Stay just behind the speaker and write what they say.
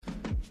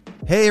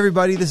Hey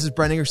everybody, this is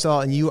Brent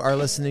Ingersoll, and you are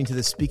listening to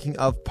the Speaking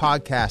of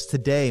podcast.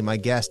 Today, my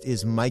guest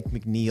is Mike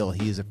MacNeil.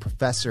 He is a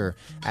professor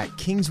at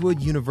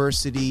Kingswood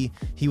University.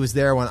 He was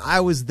there when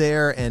I was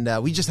there,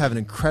 and we just have an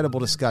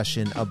incredible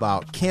discussion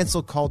about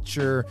cancel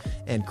culture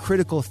and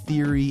critical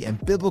theory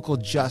and biblical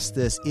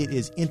justice. It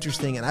is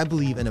interesting, and I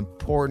believe an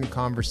important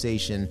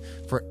conversation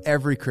for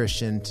every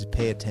Christian to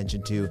pay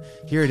attention to.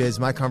 Here it is,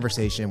 my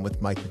conversation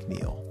with Mike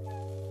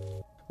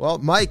MacNeil. Well,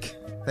 Mike,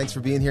 thanks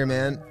for being here,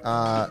 man.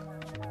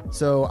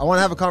 So I want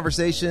to have a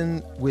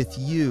conversation with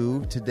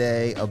you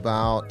today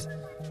about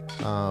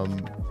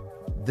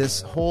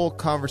this whole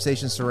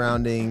conversation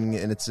surrounding,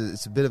 and it's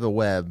a bit of a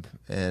web,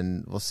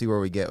 and we'll see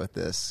where we get with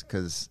this,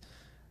 because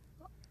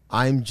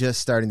I'm just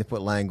starting to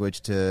put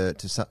language to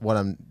what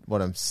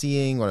I'm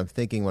seeing, what I'm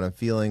thinking, what I'm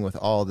feeling with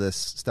all this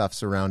stuff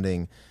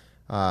surrounding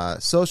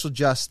social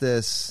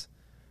justice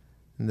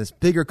and this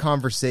bigger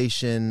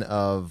conversation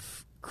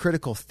of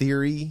critical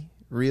theory.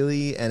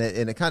 Really, and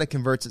it kind of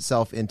converts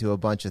itself into a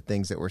bunch of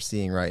things that we're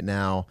seeing right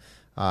now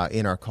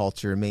in our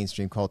culture,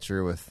 mainstream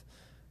culture, with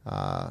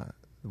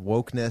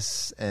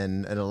wokeness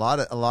and a lot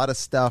of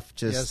stuff.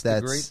 Just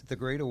yes, the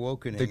great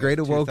awakening. The great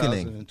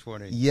awakening.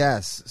 2020.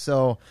 Yes.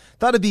 So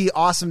thought it'd be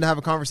awesome to have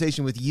a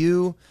conversation with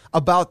you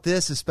about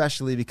this,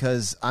 especially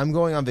because I'm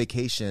going on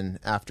vacation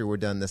after we're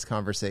done this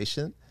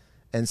conversation,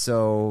 and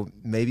so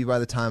maybe by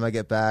the time I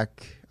get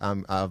back,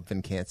 I've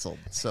been canceled.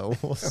 So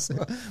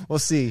we'll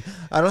see.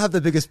 I don't have the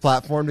biggest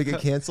platform to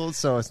get canceled,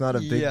 so it's not a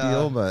big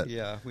deal. But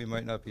yeah, we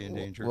might not be in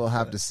danger. We'll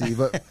have to see.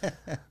 But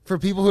for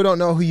people who don't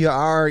know who you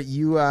are,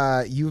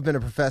 you've been a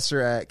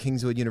professor at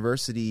Kingswood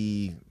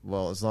University,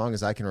 well, as long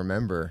as I can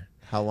remember.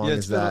 How long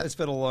is that? It's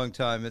been a long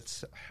time. I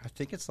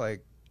think it's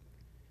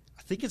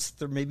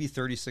maybe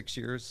 36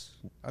 years.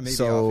 I may be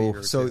off a year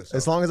or two,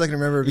 as long as I can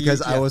remember,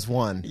 because I was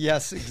one.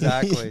 Yes,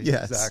 exactly.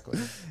 Yes. Exactly.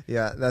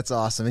 Yeah, that's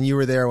awesome. And you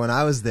were there when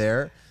I was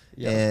there.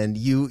 Yep. And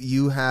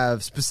you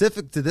have,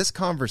 specific to this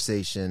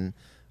conversation,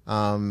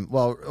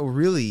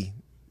 really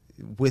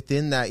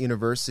within that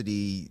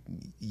university,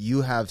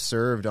 you have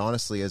served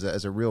honestly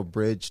as a real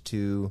bridge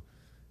to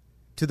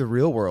the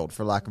real world,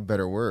 for lack of a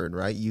better word,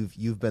 right?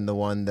 You've been the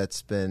one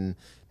that's been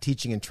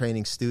teaching and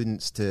training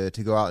students to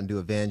go out and do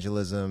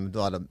evangelism, a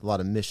lot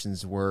of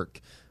missions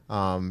work.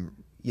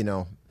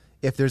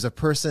 If there's a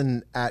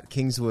person at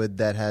Kingswood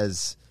that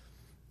has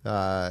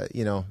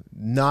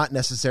not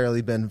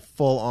necessarily been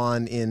full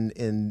on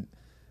in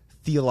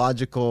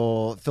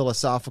theological,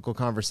 philosophical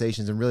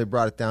conversations and really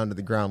brought it down to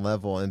the ground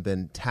level and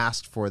been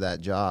tasked for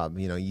that job.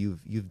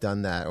 You've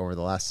done that over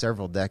the last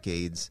several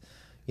decades,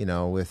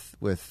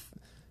 with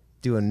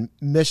doing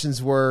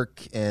missions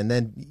work, and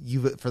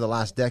then for the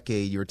last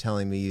decade, you were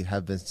telling me you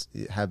have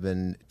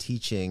been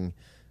teaching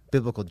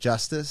biblical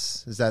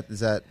justice. Is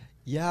that?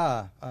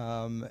 Yeah,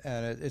 and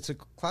it's a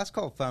class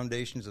called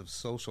Foundations of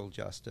Social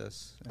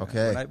Justice.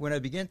 Okay. When I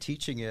began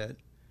teaching it,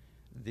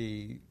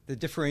 the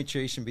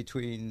differentiation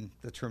between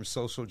the term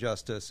social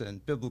justice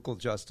and biblical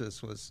justice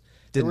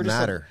didn't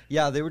matter.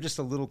 They were just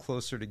a little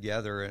closer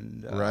together,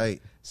 and right.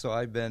 So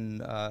I've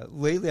been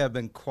lately I've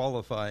been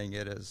qualifying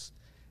it as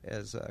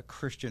a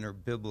Christian or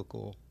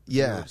biblical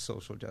view of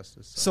social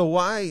justice. So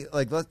why,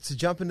 let's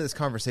jump into this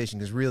conversation,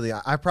 because really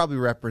I probably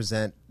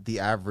represent the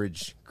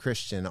average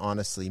Christian,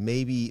 honestly.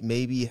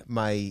 Maybe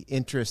my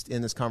interest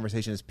in this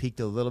conversation has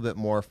piqued a little bit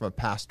more from a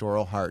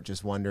pastoral heart,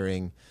 just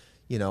wondering,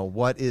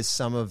 what is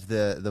some of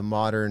the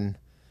modern,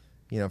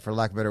 for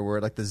lack of a better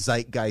word, like the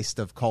zeitgeist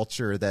of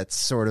culture, that's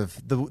sort of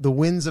the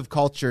winds of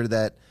culture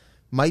that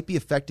might be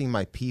affecting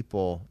my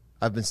people.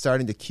 I've been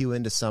starting to cue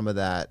into some of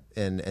that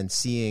and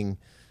seeing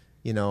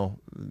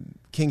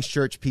King's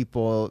Church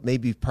people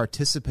maybe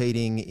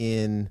participating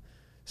in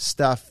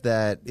stuff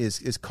that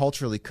is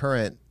culturally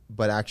current,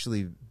 but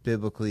actually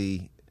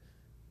biblically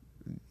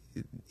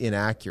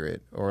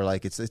inaccurate, or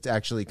it's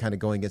actually kind of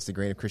going against the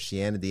grain of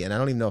Christianity. And I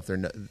don't even know if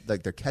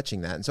they're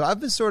catching that. And so I've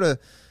been sort of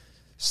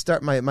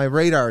my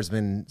radar has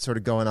been sort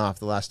of going off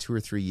the last 2 or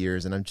 3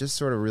 years, and I'm just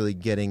sort of really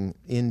getting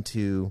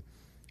into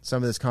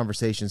some of this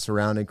conversation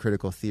surrounding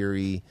critical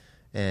theory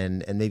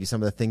and maybe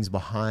some of the things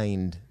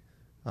behind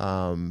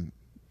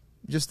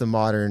just the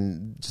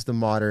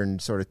modern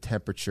sort of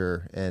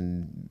temperature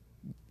and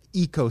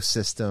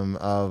ecosystem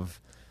of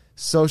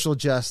social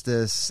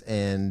justice,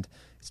 and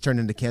it's turned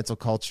into cancel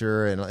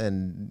culture, and I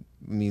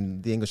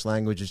mean, the English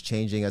language is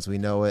changing as we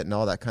know it, and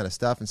all that kind of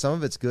stuff, and some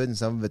of it's good and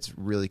some of it's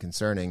really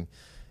concerning.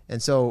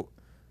 And so,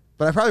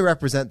 but I probably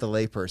represent the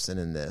layperson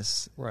in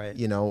this, right?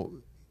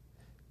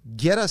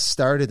 Get us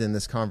started in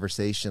this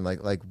conversation.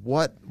 Like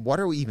what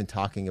are we even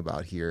talking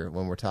about here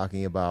when we're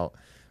talking about?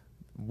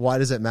 Why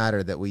does it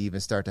matter that we even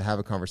start to have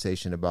a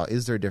conversation about,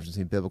 is there a difference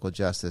between biblical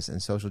justice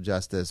and social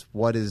justice?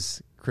 What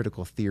is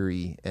critical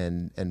theory,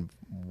 and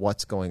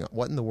what's going on?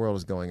 What in the world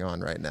is going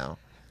on right now?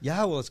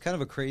 Yeah, well, it's kind of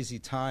a crazy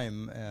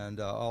time, and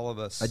all of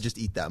us... I just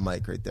eat that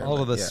mic right there.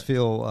 All of us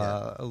feel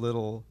a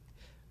little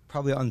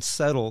probably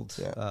unsettled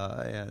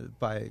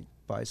by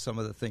some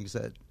of the things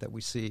that we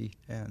see.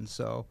 And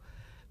so,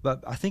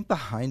 but I think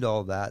behind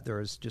all that, there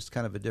is just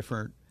kind of a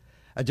different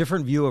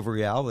different view of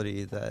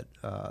reality, that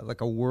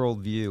like a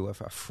worldview,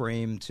 a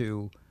frame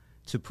to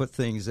put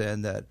things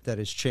in that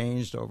has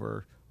changed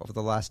over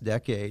the last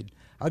decade.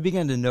 I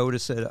began to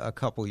notice it a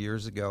couple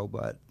years ago,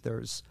 but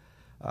there's,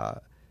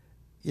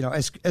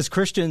 as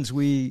Christians,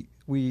 we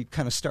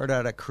kind of start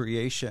out at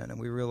creation, and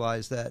we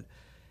realize that,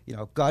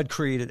 God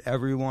created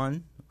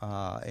everyone,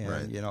 and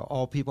right.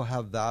 All people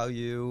have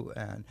value,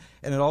 and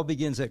it all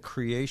begins at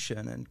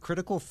creation. And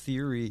critical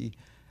theory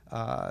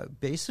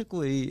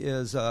basically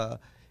is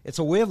it's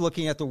a way of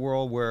looking at the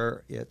world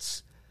where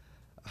it's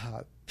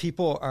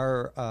people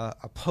are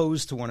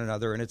opposed to one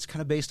another, and it's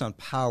kind of based on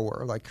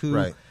power, like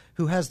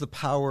who has the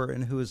power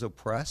and who is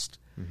oppressed.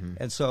 Mm-hmm.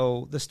 And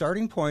so the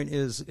starting point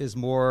is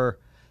more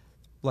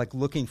like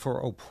looking for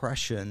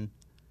oppression,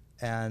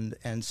 and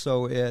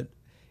so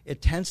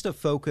it tends to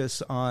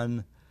focus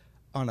on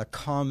a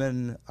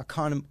common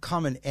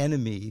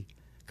enemy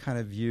kind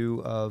of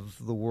view of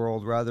the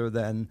world, rather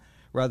than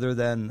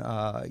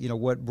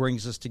what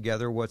brings us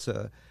together, what's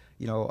a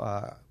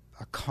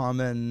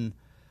common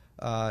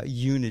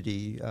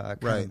unity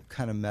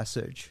kind of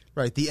message.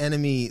 Right. The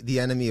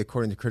enemy,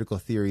 according to critical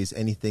theory, is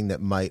anything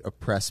that might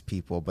oppress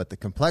people. But the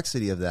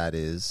complexity of that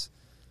is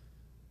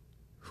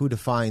who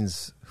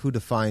defines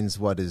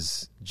what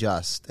is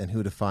just and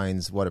who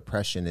defines what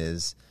oppression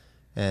is,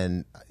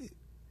 and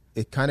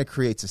it kind of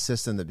creates a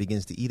system that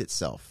begins to eat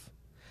itself.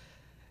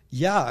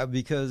 Yeah,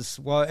 because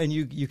and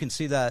you can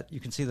see that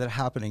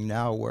happening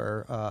now,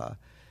 where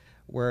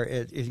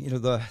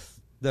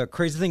the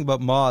crazy thing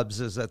about mobs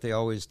is that they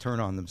always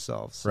turn on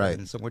themselves. Right.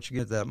 And so once you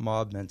get that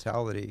mob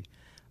mentality,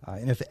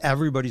 and if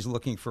everybody's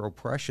looking for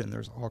oppression,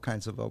 there's all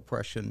kinds of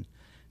oppression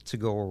to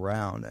go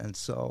around. And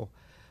so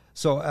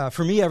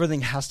for me,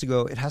 everything has to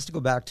go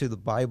back to the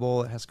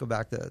Bible. It has to go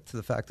back to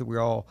the fact that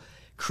we're all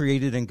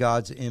created in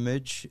God's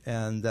image,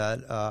 and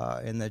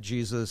that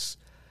Jesus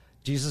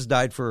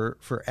died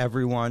for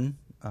everyone.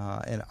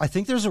 And I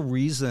think there's a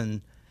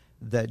reason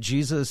that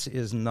Jesus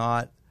is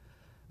not.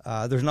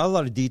 There's not a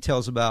lot of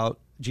details about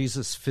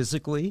Jesus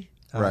physically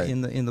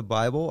in the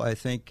Bible. I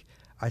think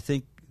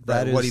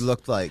that is what he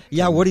looked like.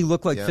 Yeah, what he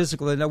looked like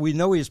physically. Now we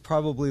know he's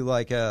probably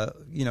like a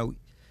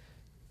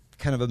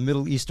kind of a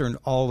Middle Eastern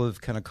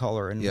olive kind of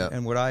color.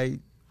 And what I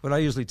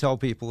usually tell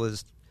people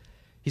is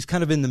he's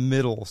kind of in the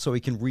middle, so he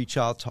can reach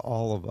out to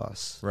all of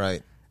us.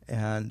 Right.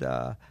 And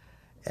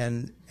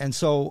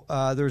so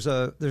there's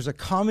a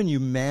common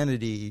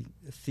humanity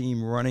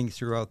theme running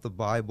throughout the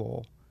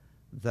Bible,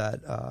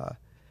 that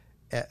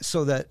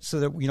so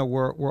that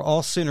we're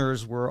all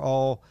sinners, we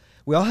all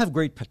have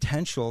great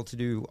potential to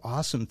do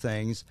awesome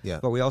things,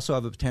 but we also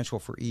have a potential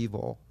for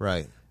evil.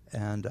 Right.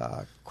 And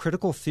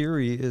critical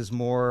theory is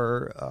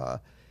more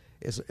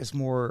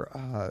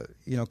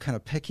kind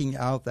of picking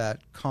out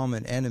that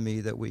common enemy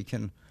that we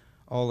can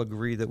all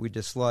agree that we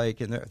dislike,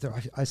 and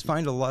I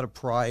find a lot of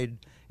pride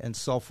and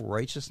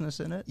self-righteousness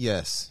in it.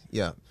 Yes,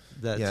 yeah.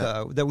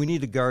 That we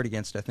need to guard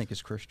against, I think,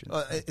 as Christians.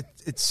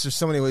 It's just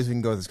so many ways we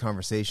can go with this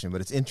conversation, but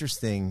it's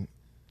interesting.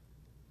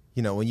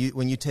 When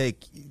you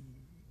take,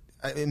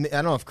 I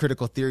don't know if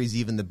critical theory is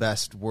even the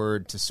best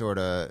word to sort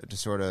of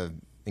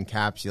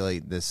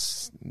encapsulate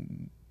this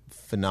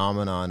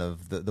phenomenon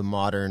of the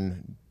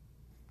modern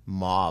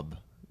mob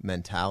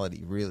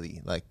mentality,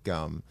 really.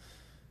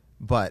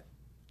 But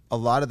a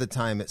lot of the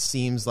time, it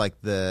seems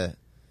like the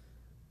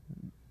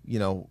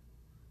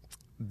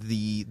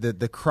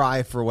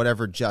cry for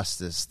whatever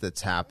justice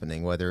that's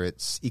happening, whether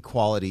it's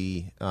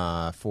equality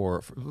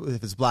for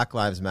if it's Black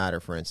Lives Matter,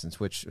 for instance,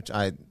 which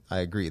I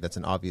agree, that's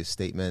an obvious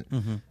statement.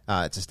 Mm-hmm.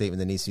 It's a statement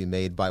that needs to be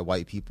made by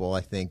white people.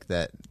 I think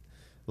that,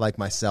 like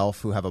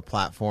myself, who have a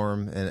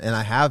platform, and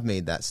I have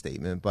made that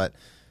statement, but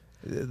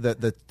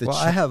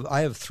I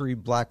have 3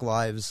 Black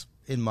lives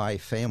in my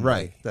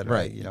family,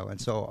 right? And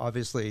so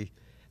obviously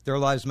their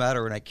lives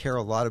matter, and I care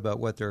a lot about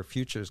what their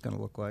future is going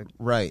to look like.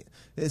 Right.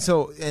 And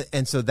so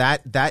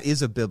that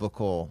is a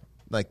biblical,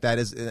 that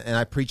is, and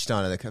I preached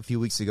on it a few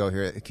weeks ago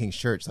here at King's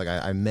Church.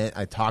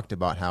 I talked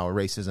about how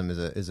racism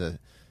is a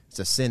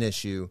sin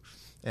issue,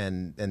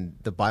 and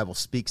the Bible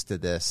speaks to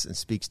this and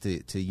speaks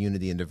to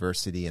unity and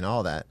diversity and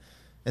all that.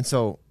 And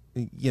so,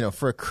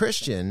 for a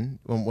Christian,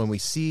 when we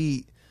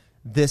see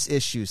this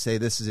issue, say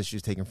this issue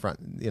is taking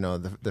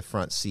the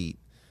front seat,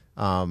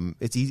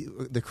 it's easy,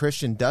 the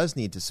Christian does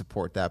need to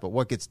support that. But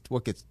what gets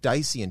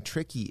dicey and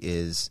tricky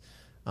is,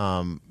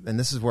 and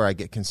this is where I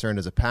get concerned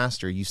as a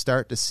pastor. You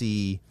start to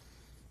see,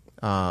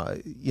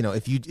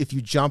 if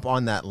you jump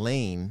on that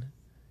lane,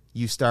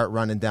 you start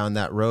running down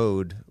that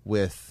road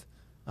with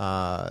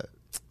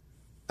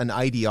an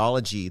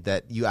ideology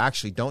that you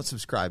actually don't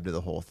subscribe to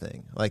the whole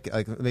thing. Like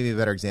maybe a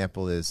better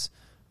example is,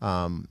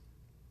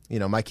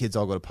 my kids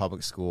all go to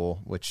public school,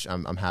 which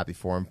I'm happy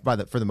for them.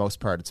 For the most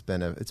part, it's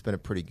been a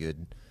pretty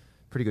good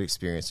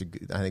experience.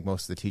 I think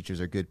most of the teachers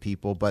are good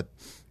people, but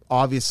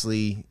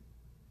obviously,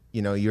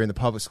 you're in the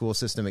public school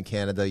system in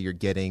Canada. You're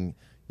getting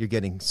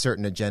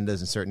certain agendas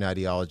and certain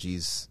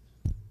ideologies,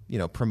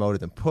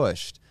 promoted and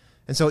pushed.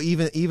 And so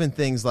even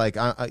things like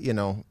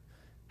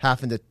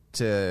having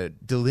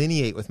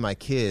delineate with my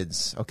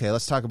kids, okay,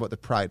 let's talk about the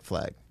pride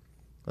flag.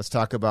 Let's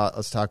talk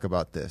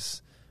about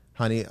this.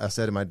 Honey, I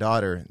said to my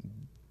daughter,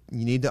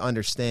 you need to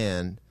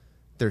understand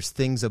there's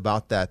things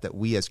about that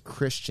we as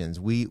Christians,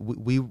 we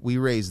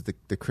raise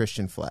the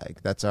Christian flag.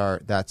 That's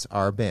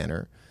our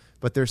banner.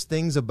 But there's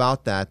things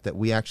about that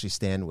we actually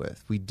stand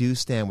with. We do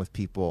stand with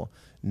people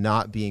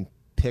not being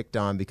picked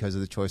on because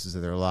of the choices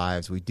of their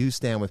lives. We do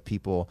stand with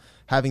people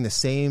having the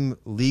same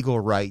legal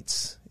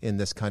rights in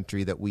this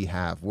country that we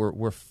have.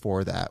 We're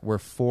for that.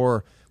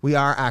 We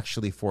are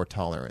actually for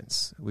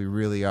tolerance. We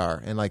really are.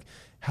 And like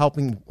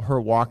helping her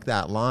walk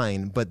that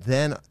line. But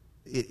then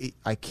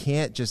I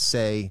can't just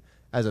say,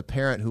 as a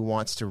parent who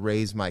wants to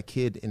raise my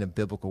kid in a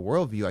biblical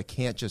worldview, I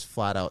can't just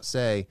flat out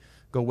say,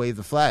 go wave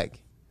the flag.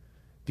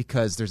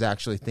 Because there's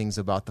actually things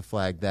about the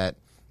flag that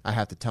I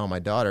have to tell my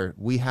daughter.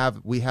 We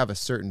have a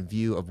certain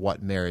view of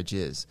what marriage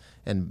is,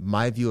 and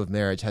my view of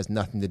marriage has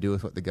nothing to do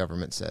with what the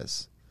government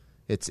says.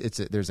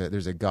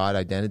 There's a God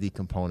identity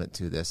component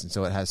to this, and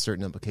so it has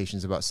certain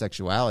implications about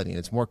sexuality, and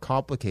it's more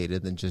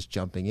complicated than just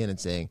jumping in and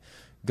saying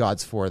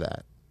God's for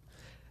that.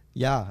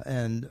 Yeah,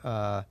 and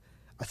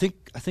I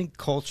think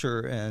culture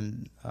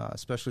and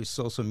especially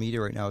social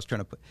media right now is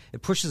trying to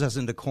it pushes us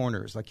into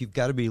corners. Like you've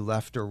got to be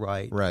left or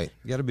right. Right.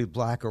 You've got to be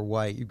black or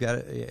white. You've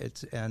got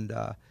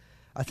to,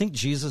 I think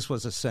Jesus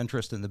was a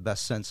centrist in the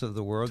best sense of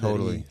the word.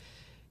 Totally.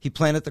 He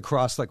planted the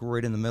cross like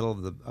right in the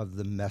middle of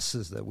the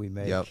messes that we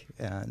make, yep.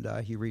 and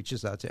he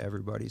reaches out to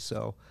everybody.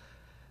 So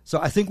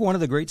I think one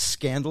of the great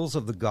scandals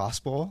of the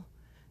gospel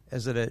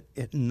is that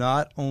it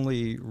not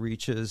only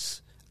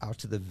reaches out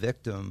to the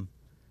victim.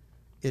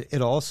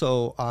 It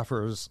also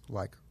offers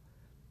like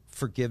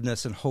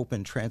forgiveness and hope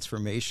and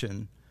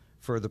transformation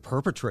for the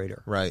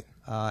perpetrator. Right.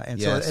 And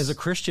yes. so as a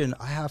Christian,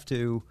 I have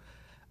to,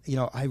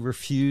 I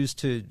refuse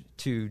to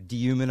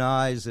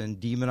dehumanize and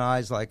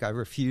demonize. Like I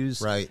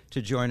refuse right.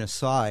 to join a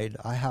side.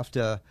 I have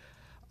to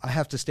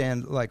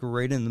stand like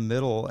right in the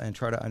middle and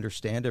try to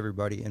understand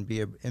everybody and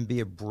be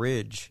a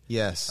bridge.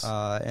 Yes.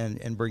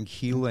 And bring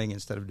healing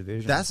instead of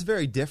division. That's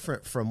very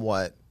different from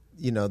what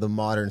the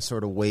modern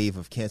sort of wave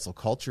of cancel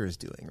culture is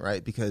doing,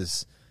 right?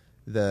 Because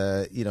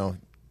this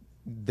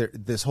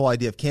whole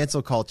idea of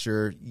cancel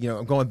culture,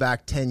 going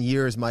back 10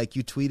 years, Mike,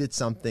 you tweeted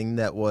something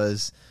that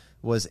was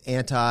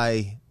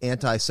anti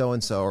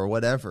so-and-so or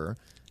whatever,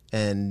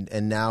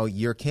 and now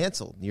you're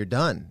canceled. You're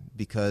done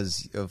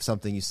because of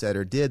something you said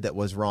or did that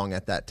was wrong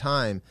at that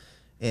time.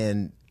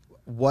 And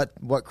what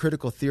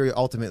critical theory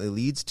ultimately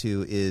leads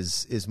to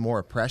is more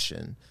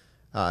oppression.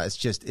 It's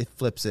just it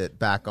flips it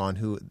back on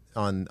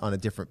a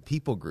different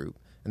people group,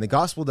 and the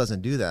gospel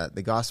doesn't do that.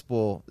 The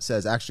gospel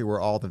says actually we're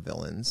all the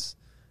villains,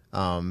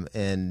 and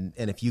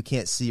if you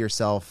can't see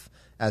yourself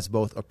as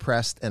both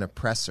oppressed and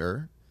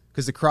oppressor,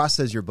 because the cross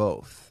says you're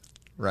both,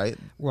 right?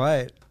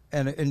 Right,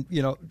 and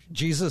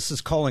Jesus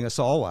is calling us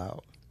all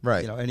out,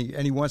 right? And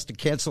he wants to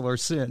cancel our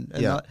sin,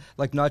 and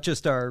not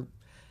just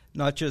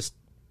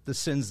the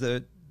sins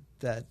that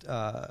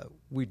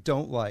we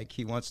don't like.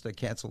 He wants to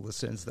cancel the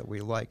sins that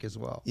we like as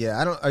well.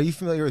 Yeah, are you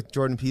familiar with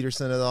Jordan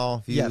Peterson at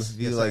all? Yes,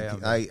 I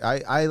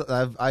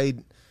am. I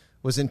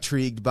was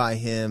intrigued by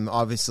him.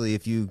 Obviously,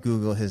 if you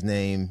Google his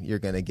name, you're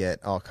going to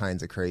get all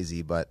kinds of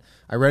crazy. But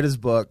I read his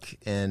book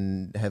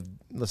and have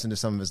listened to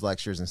some of his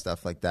lectures and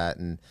stuff like that.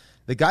 And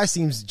the guy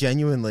seems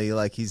genuinely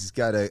like he's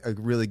got a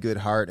really good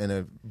heart and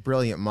a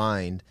brilliant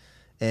mind.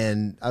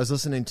 And I was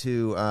listening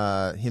to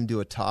him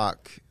do a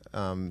talk.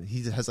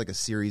 He has like a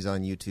series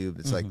on YouTube.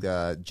 It's like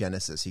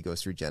Genesis. He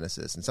goes through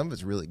Genesis, and some of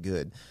it's really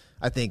good.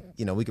 I think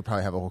we could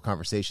probably have a whole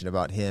conversation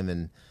about him,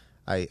 and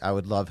I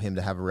would love him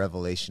to have a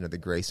revelation of the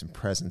grace and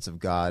presence of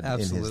God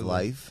Absolutely. in his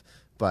life.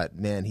 But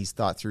man, he's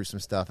thought through some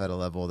stuff at a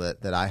level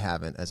that I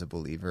haven't as a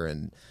believer,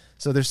 and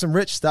so there's some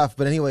rich stuff.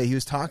 But anyway, he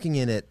was talking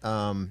in it.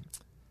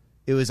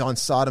 It was on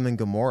Sodom and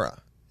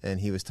Gomorrah,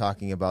 and he was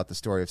talking about the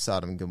story of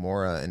Sodom and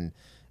Gomorrah, and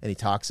he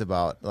talks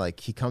about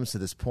like he comes to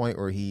this point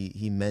where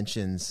he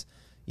mentions.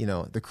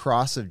 The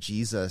cross of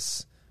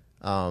Jesus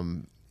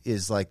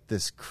is like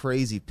this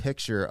crazy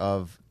picture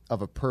of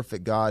a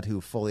perfect God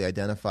who fully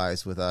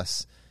identifies with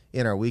us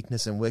in our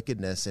weakness and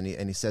wickedness. And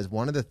he says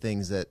one of the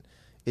things that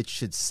it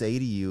should say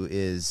to you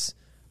is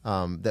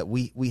that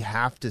we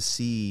have to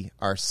see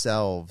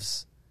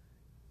ourselves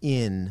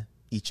in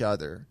each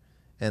other.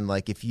 And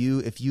like if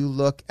you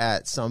look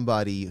at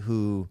somebody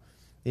who,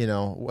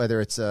 whether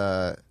it's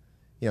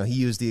he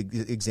used the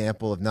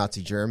example of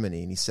Nazi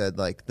Germany, and he said,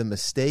 like, the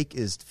mistake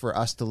is for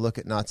us to look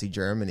at Nazi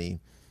Germany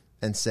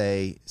and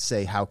say,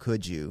 how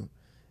could you,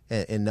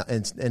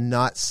 and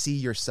not see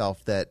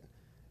yourself that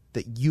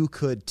you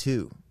could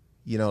too,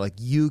 like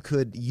you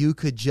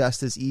could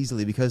just as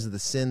easily because of the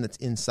sin that's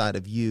inside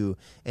of you,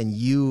 and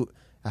you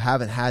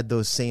haven't had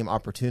those same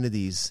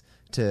opportunities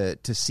to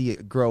see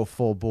it grow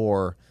full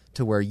bore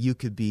to where you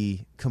could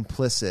be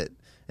complicit.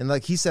 And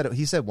like he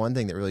said one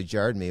thing that really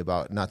jarred me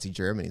about Nazi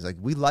Germany. He's like,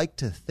 we like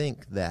to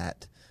think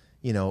that,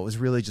 it was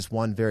really just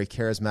one very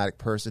charismatic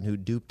person who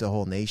duped a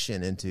whole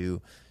nation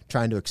into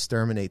trying to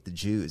exterminate the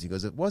Jews. He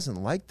goes, it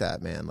wasn't like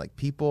that, man. Like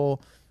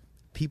people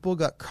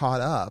got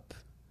caught up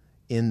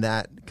in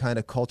that kind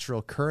of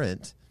cultural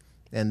current,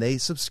 and they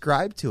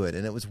subscribed to it,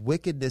 and it was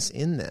wickedness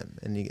in them.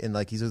 And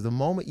like he says, the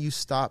moment you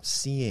stop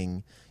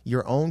seeing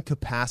your own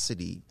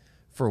capacity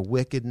for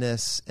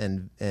wickedness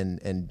and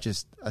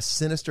just a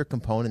sinister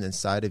component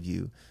inside of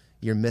you,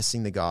 you're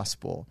missing the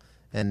gospel.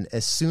 And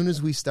as soon as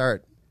we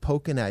start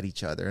poking at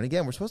each other, and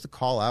again, we're supposed to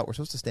call out, we're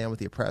supposed to stand with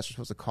the oppressed, we're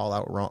supposed to call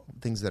out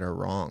things that are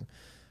wrong.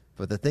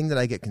 But the thing that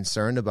I get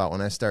concerned about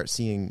when I start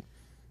seeing,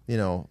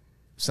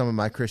 some of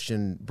my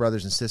Christian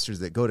brothers and sisters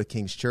that go to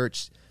King's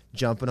Church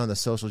jumping on the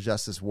social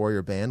justice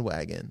warrior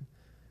bandwagon,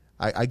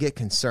 I get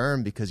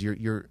concerned because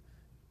you're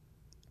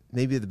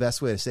maybe the best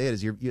way to say it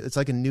is it's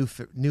like a new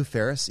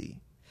Pharisee.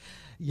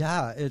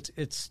 Yeah,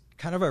 it's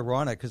kind of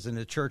ironic because in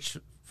the church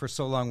for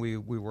so long we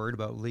worried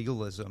about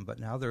legalism, but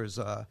now there's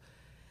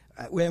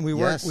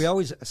we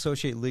always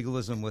associate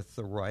legalism with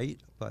the right,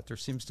 but there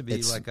seems to be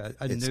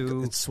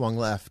it's swung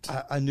left,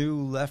 a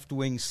new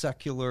left-wing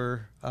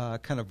secular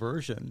kind of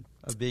version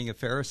of being a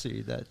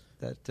Pharisee that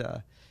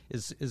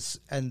is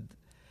and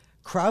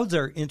crowds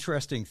are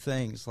interesting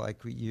things.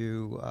 Like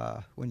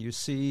when you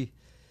see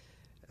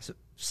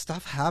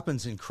stuff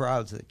happens in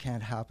crowds that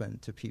can't happen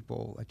to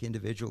people like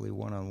individually,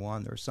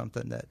 one-on-one. There's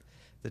something that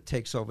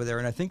takes over there,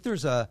 and I think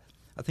there's a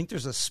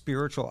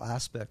spiritual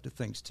aspect of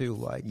things too.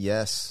 Like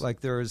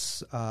like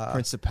there's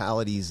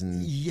principalities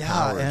and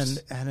powers.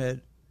 and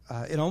it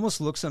almost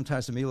looks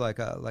sometimes to me like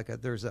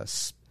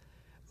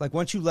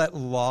once you let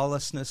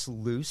lawlessness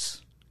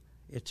loose,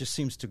 it just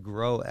seems to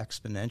grow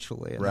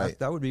exponentially. And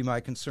that would be my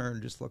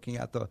concern. Just looking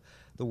at the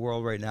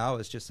world right now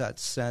is just that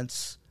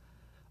sense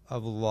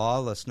of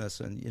lawlessness,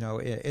 and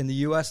in the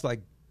U.S.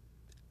 like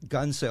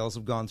gun sales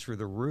have gone through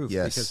the roof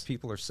because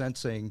people are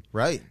sensing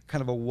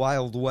kind of a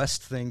Wild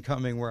West thing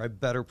coming where I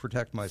better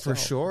protect myself.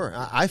 For sure.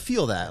 I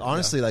feel that.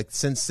 Honestly, like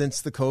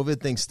since the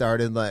COVID thing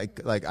started, like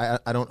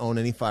I don't own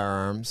any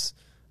firearms.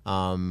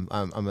 I'm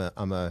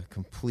a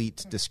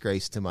complete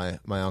disgrace to my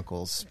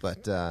uncles,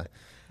 but I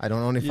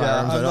don't own any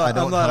firearms.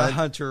 I'm not a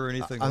hunter or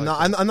anything.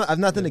 I've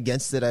nothing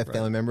against it. I have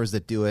family members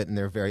that do it, and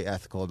they're very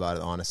ethical about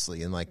it,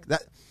 honestly. And like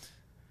that,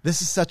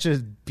 this is such a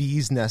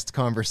bee's nest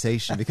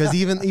conversation because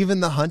even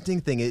the hunting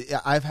thing,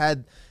 I've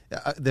had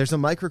there's a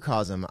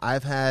microcosm.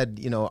 I've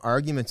had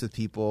arguments with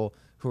people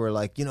who are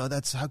like,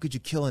 that's how could you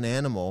kill an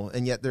animal,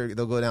 and yet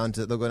they'll go down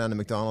to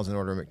McDonald's and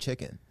order a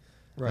McChicken.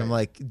 Right. I'm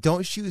like,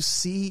 don't you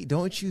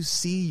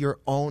see your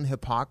own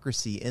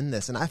hypocrisy in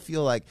this? And I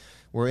feel like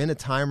we're in a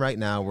time right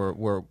now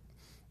where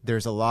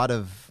there's a lot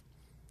of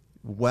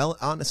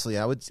honestly,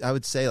 I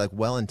would say like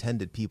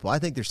well-intended people. I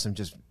think there's some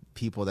just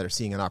people that are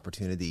seeing an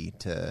opportunity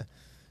to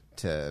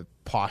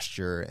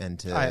posture and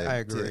to. I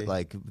agree.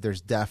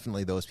 There's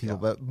definitely those people,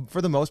 but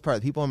for the most part,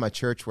 the people in my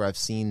church where I've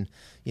seen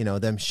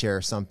them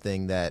share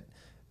something that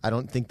I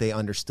don't think they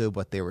understood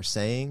what they were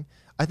saying.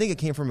 I think it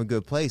came from a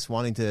good place,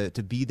 wanting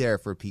to be there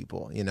for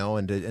people,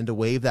 and to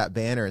wave that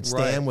banner and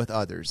stand with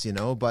others,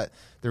 But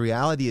the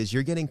reality is,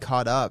 you're getting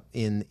caught up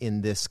in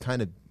this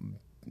kind of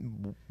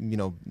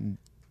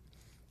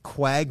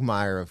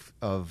quagmire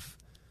of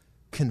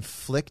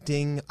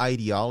conflicting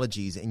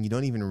ideologies, and you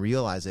don't even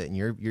realize it, and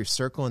you're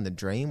circling the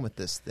drain with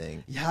this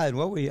thing. Yeah, and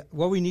what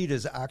we need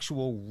is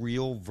actual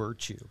real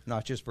virtue,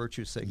 not just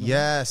virtue signaling.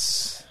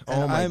 Yes.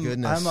 And my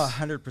goodness. I'm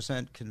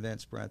 100%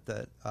 convinced, Brent,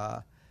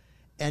 that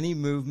any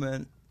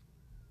movement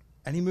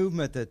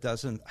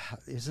that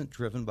isn't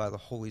driven by the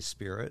Holy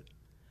Spirit,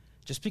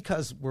 just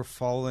because we're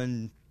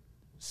fallen,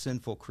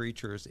 sinful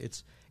creatures,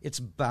 it's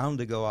bound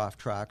to go off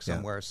track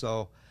somewhere.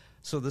 Yeah.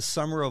 So the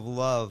summer of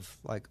love,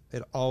 like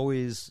it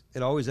always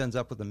ends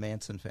up with the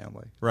Manson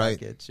family. Right.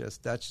 Like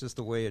that's just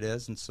the way it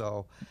is. And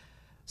so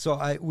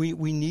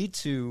we need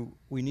to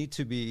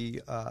be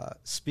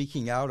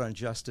speaking out on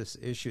justice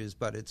issues,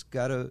 but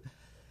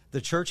the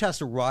church has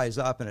to rise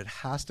up, and it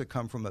has to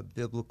come from a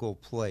biblical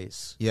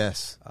place.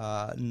 Yes.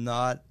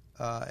 Not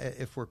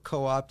if we're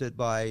co-opted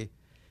by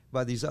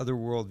these other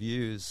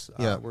worldviews,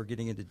 we're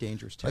getting into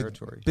dangerous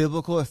territory. Like,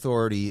 biblical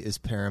authority is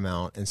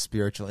paramount, and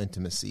spiritual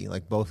intimacy,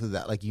 like both of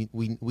that. Like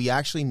we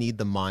actually need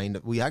the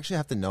mind. We actually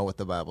have to know what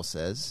the Bible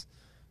says,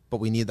 but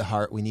we need the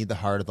heart. We need the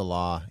heart of the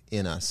law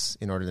in us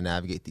in order to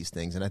navigate these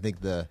things. And I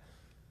think the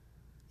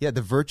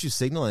virtue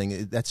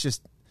signaling,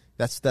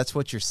 that's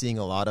what you're seeing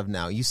a lot of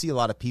now. You see a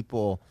lot of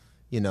people,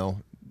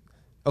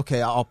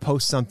 okay, I'll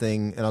post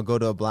something and I'll go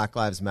to a Black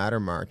Lives Matter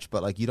march,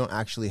 but like you don't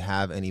actually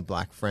have any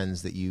black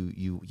friends that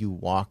you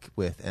walk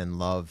with and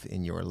love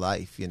in your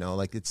life.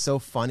 Like it's so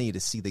funny to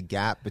see the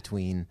gap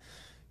between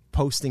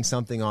posting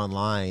something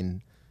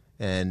online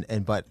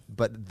but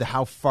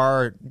how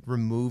far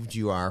removed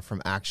you are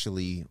from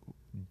actually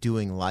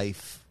doing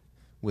life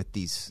with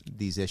these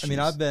issues. I mean,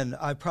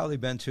 I've probably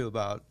been to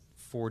about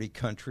 40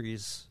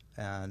 countries,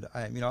 and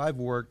I've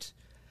worked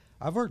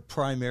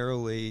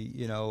primarily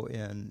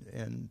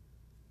in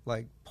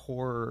like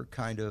poor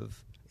kind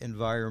of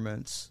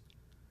environments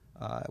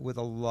with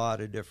a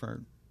lot of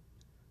different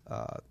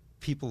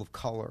people of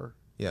color,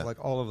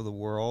 like all over the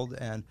world.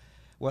 And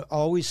what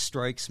always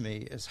strikes me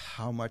is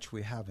how much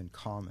we have in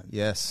common.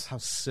 Yes. How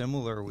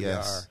similar we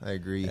yes, are. I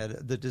agree. And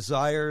the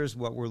desires,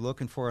 what we're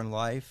looking for in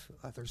life,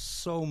 there's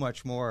so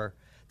much more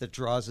that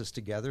draws us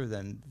together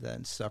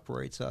than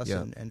separates us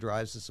and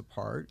drives us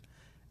apart.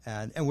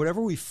 And whatever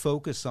we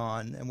focus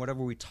on and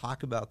whatever we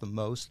talk about the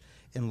most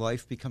in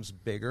life becomes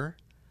bigger.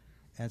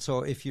 And so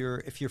if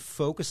you're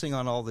focusing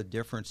on all the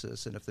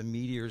differences, and if the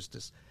media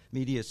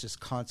is just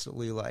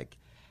constantly like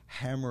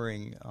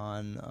hammering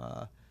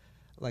on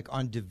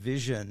on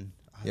division,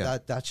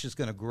 that's just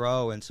going to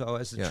grow. And so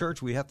as a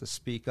church, we have to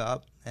speak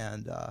up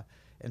and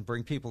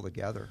bring people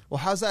together. Well,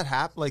 how's that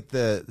happen?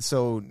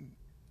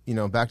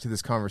 Back to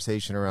this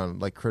conversation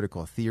around like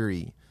critical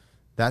theory,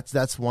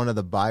 that's one of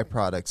the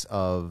byproducts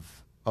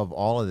of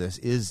all of this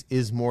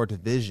is more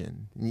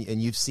division,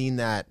 and you've seen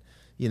that.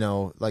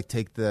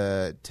 Take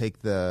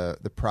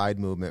the Pride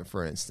movement,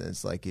 for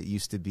instance. Like, it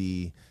used to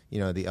be, the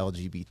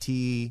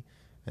LGBT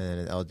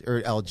and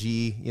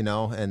LG,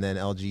 and then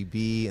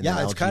LGB, and then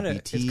LGBT, it's kind of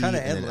and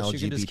then endless. You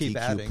can just keep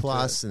adding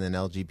plus, and then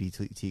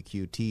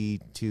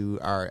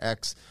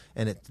LGBTQT2RX,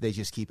 and they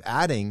just keep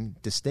adding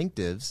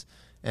distinctives.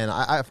 And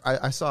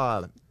I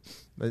saw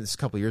this a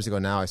couple of years ago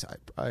now.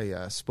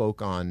 I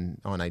spoke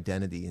on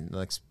identity, and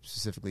like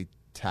specifically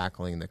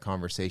tackling the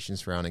conversation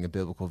surrounding a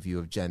biblical view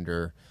of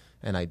gender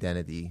and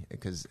identity,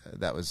 because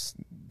that was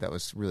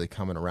really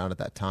coming around at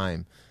that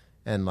time.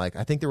 And like,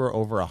 I think there were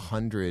over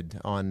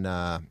 100 on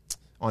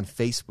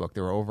Facebook.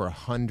 There were over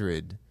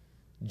 100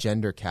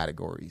 gender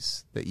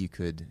categories that you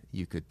could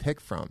pick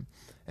from,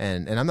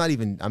 and I'm not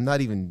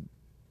even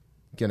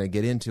gonna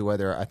get into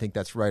whether I think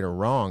that's right or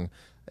wrong.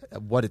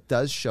 What it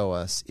does show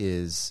us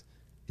is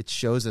it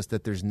shows us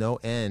that there's no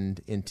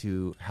end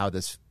into how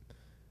this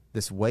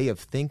way of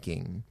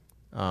thinking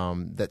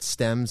that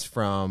stems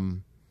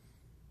from,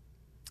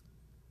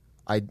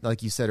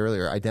 like you said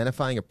earlier,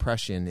 identifying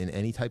oppression in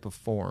any type of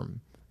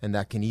form, and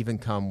that can even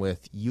come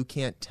with, you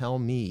can't tell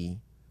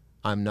me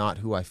I'm not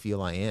who I feel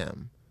I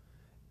am.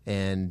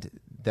 And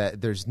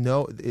that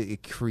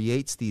it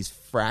creates these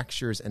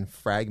fractures and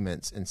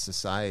fragments in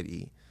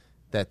society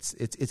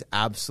it's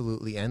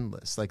absolutely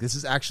endless. Like, this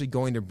is actually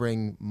going to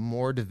bring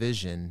more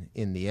division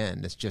in the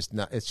end. It's just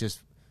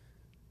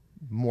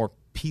more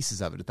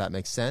pieces of it, if that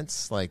makes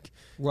sense. Like,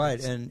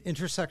 right. And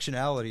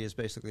intersectionality is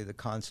basically the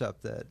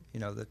concept that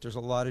that there's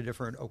a lot of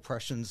different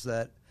oppressions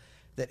that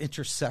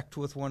intersect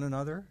with one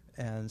another,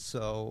 and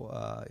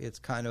so it's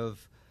kind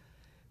of,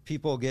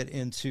 people get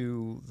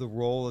into the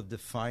role of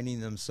defining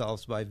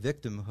themselves by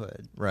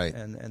victimhood, right?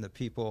 And the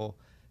people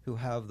who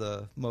have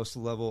the most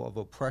level of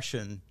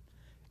oppression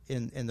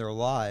in their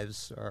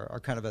lives are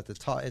kind of at the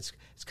top. It's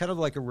kind of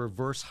like a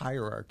reverse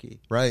hierarchy,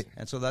 right?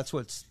 And so that's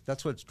what's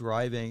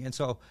driving. And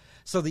so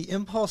the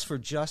impulse for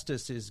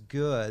justice is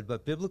good,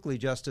 but biblically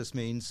justice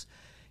means,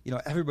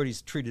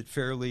 everybody's treated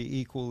fairly,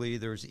 equally.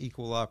 There's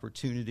equal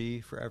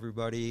opportunity for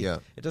everybody. Yeah.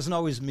 It doesn't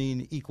always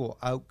mean equal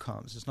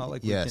outcomes. It's not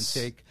like we can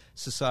take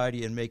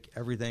society and make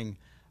everything,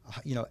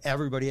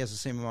 everybody has the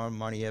same amount of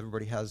money,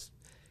 everybody has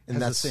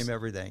the same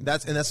everything.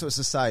 That's what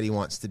society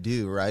wants to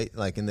do, right?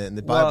 Like, in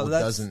the Bible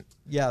doesn't.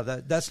 Yeah,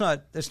 that's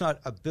not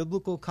a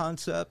biblical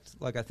concept.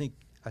 Like, I think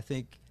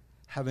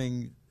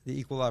having the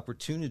equal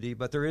opportunity,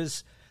 but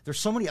there's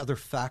so many other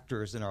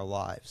factors in our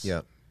lives.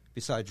 Yeah.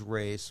 Besides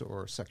race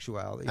or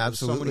sexuality.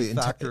 Absolutely. There's so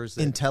many factors.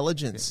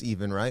 Intelligence,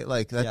 even, right?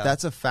 Like,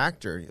 that's a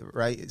factor,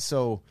 right?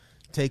 So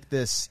take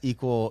this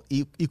equal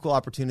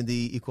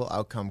opportunity, equal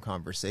outcome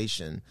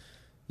conversation.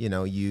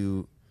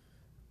 I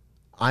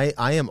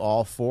am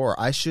all for,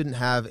 I shouldn't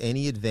have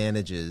any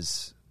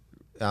advantages,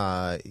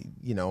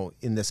 in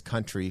this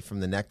country from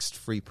the next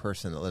free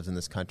person that lives in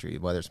this country,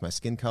 whether it's my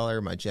skin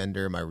color, my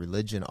gender, my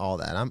religion, all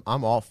that.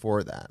 I'm all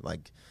for that.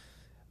 Like,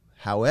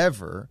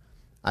 however,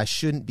 I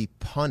shouldn't be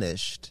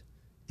punished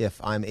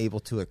if I'm able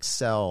to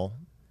excel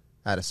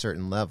at a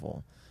certain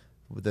level.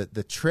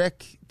 The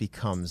trick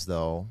becomes,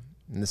 though,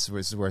 and this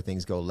is where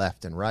things go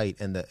left and right,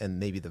 and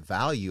maybe the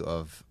value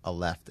of a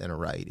left and a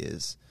right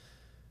is,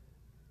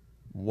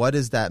 what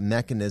is that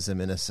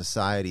mechanism in a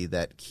society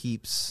that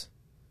keeps,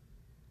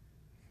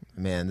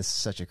 man, this is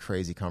such a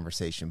crazy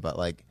conversation, but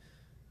like,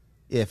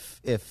 if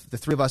the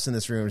three of us in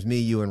this room is me,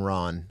 you, and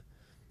Ron,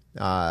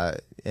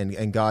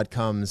 and God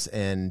comes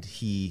and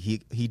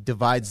he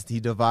divides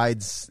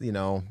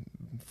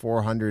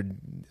 400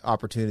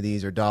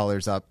 opportunities or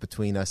dollars up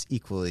between us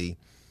equally,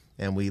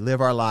 and we live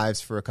our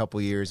lives for a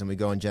couple years and we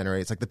go and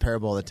generate. It's like the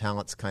parable of the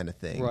talents kind of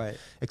thing, right?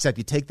 Except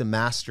you take the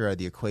master out of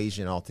the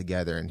equation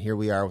altogether, and here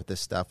we are with this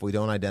stuff. We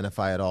don't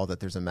identify at all that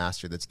there's a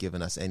master that's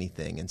given us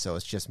anything, and so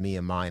it's just me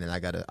and mine, and I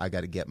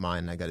gotta get mine,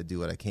 and I gotta do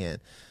what I can.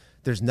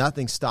 There's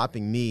nothing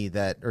stopping me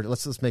or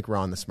let's make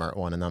Ron the smart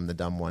one and I'm the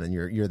dumb one and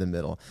you're the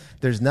middle.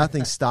 There's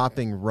nothing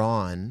stopping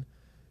Ron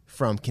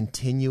from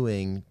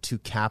continuing to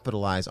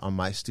capitalize on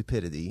my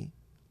stupidity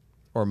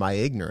or my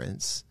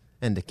ignorance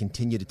and to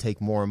continue to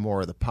take more and more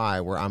of the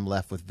pie where I'm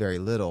left with very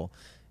little.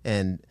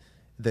 And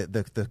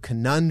the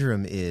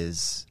conundrum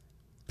is,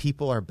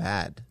 people are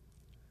bad.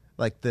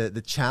 Like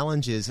the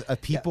challenge is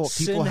people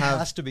sin have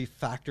has to be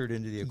factored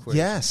into the equation.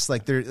 Yes,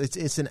 like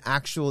it's an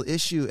actual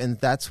issue, and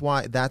that's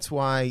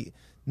why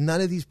none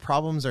of these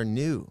problems are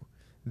new.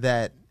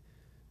 That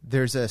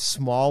there's a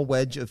small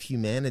wedge of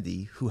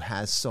humanity who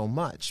has so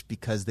much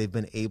because they've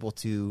been able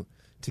to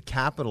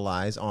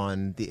capitalize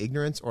on the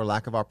ignorance or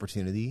lack of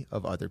opportunity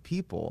of other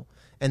people.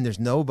 And there's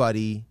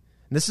nobody,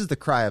 and this is the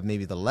cry of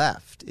maybe the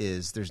left,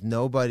 is there's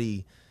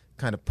nobody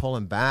kind of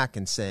pulling back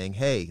and saying,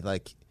 hey,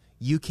 like,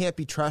 you can't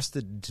be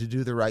trusted to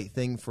do the right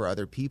thing for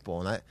other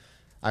people. And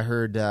I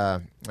heard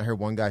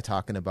one guy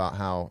talking about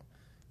how,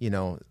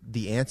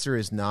 the answer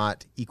is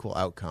not equal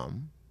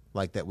outcome,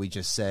 like that we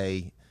just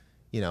say,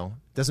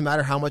 doesn't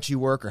matter how much you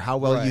work or how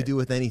well you do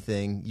with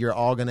anything, you're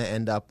all going to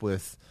end up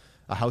with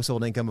a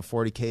household income of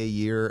 $40K a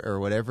year or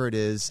whatever it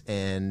is,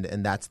 and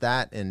that's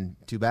that, and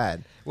too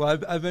bad. Well,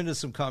 I've been to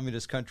some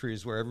communist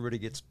countries where everybody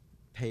gets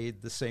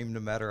paid the same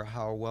no matter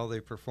how well they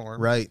perform.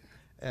 Right.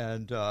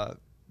 And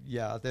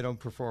they don't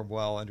perform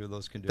well under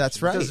those conditions.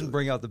 That's right. It doesn't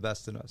bring out the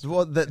best in us.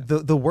 Well,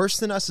 the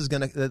worst in us is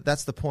going to,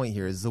 that's the point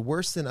here, is the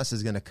worst in us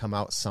is going to come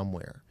out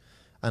somewhere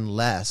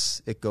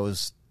unless it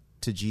goes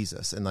to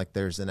Jesus and like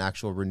there's an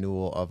actual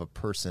renewal of a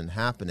person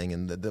happening.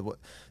 And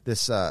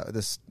this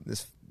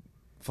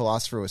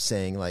philosopher was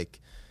saying, like,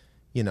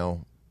 in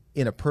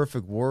a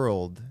perfect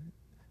world,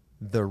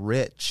 the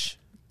rich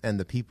and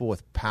the people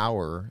with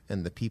power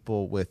and the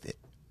people with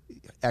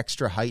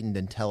extra heightened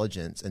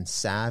intelligence and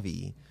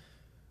savvy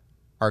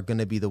are going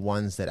to be the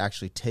ones that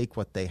actually take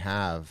what they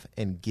have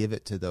and give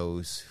it to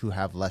those who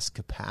have less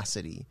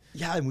capacity.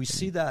 Yeah, and we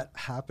see that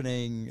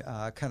happening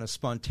kind of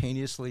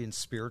spontaneously and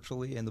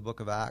spiritually in the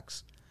book of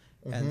Acts.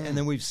 And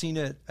then we've seen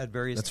it at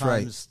various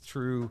times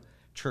through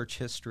church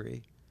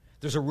history.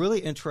 There's a really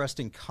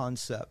interesting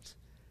concept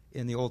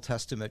in the Old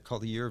Testament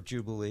called the Year of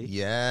Jubilee.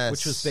 Yes.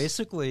 Which was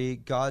basically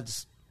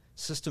God's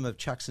system of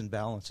checks and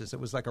balances. It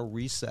was like a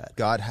reset.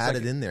 God had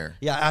it in there.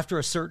 Yeah, after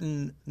a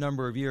certain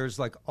number of years,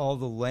 like all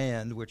the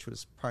land, which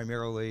was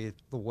primarily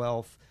the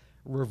wealth,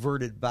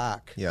 reverted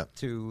back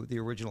to the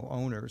original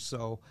owners.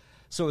 So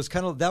it's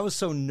kind of, that was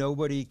so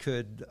nobody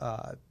could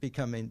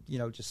become,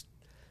 just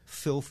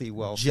filthy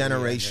wealth.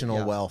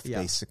 Generational wealth,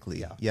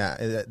 basically.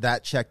 Yeah,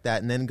 that checked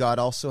that. And then God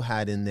also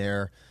had in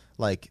there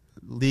like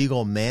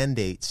legal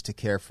mandates to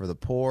care for the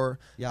poor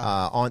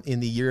in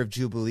the year of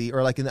Jubilee,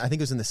 or like I think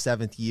it was in the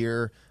 7th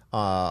year,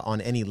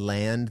 on any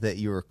land that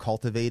you were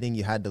cultivating,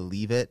 you had to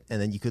leave it,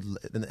 and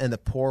then and the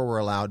poor were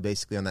allowed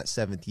basically on that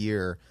 7th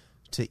year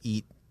to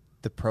eat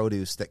the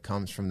produce that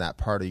comes from that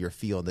part of your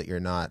field that you're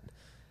not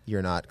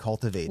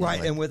cultivating.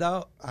 Right, and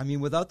without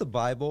the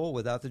Bible,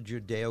 without the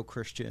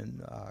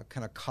Judeo-Christian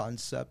kind of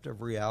concept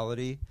of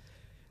reality,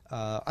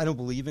 I don't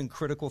believe in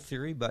critical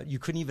theory, but you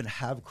couldn't even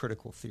have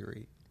critical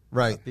theory.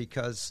 Right.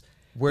 Because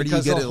where do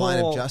you get a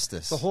line of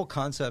justice? The whole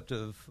concept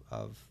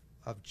of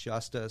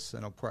justice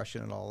and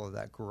oppression and all of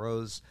that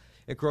grows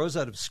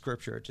out of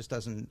Scripture. It just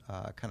doesn't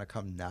kind of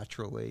come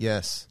naturally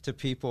to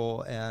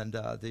people. And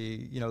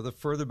the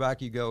further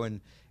back you go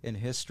in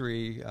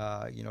history,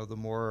 the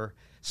more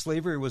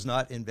slavery was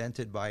not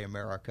invented by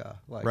America.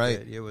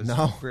 It was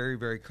very,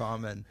 very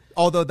common.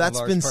 Although that's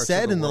been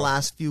said in the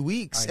last few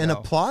weeks and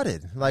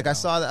applauded. I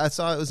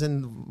saw it was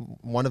in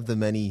one of the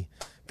many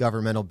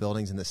governmental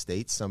buildings in the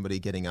States, somebody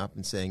getting up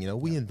and saying,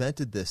 we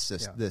invented this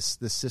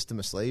system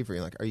of slavery.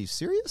 Like, are you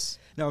serious?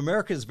 Now,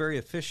 America is very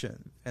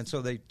efficient, and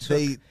so they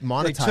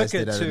monetized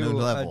it at a new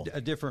level.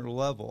 A different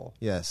level.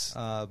 Yes.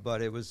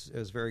 But it was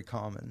very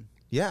common.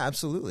 Yeah,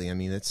 absolutely. I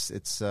mean,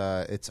 it's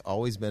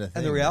always been a thing.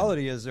 And the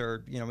reality is,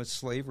 it's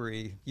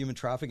slavery, human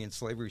trafficking and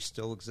slavery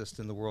still exist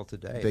in the world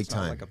today. Big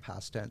time. Not like a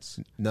past tense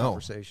No,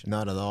 conversation.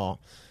 not at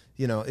all.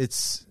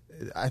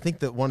 I think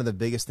that one of the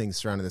biggest things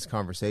surrounding this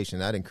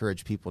conversation, I'd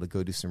encourage people to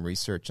go do some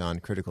research on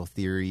critical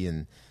theory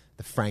and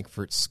the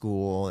Frankfurt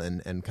School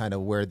and kind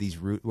of where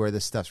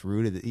this stuff's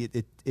rooted.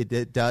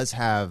 It does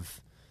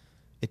have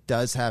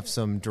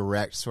some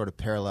direct sort of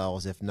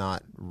parallels, if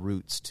not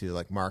roots, to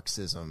like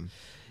Marxism.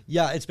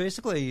 Yeah, it's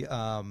basically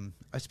an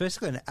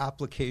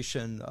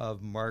application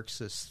of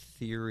Marxist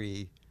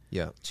theory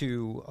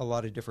to a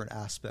lot of different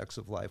aspects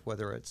of life,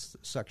 whether it's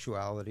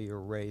sexuality or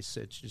race.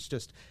 It's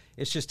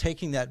just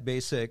taking that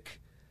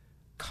basic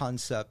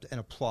concept and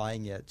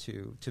applying it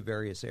to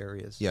various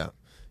areas. Yeah.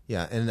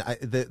 And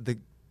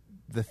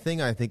the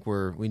thing I think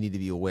we need to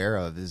be aware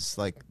of is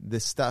like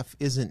this stuff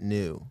isn't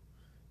new.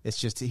 It's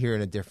just here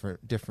in a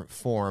different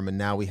form, and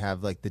now we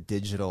have like the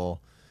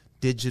digital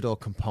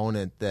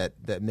component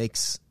that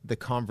makes the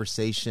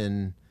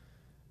conversation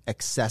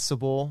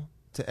accessible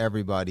to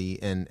everybody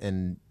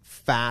and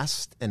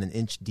fast and an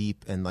inch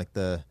deep, and like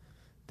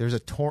there's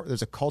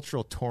a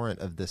cultural torrent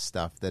of this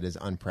stuff that is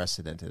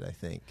unprecedented, I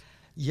think.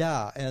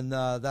 Yeah, and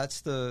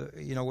that's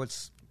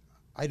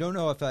I don't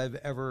know if I've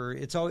ever.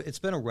 It's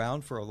been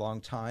around for a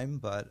long time,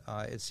 but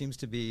it seems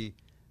to be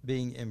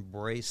being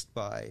embraced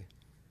by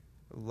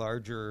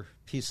larger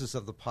pieces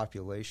of the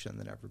population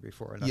than ever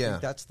before, and I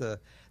think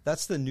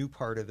that's the new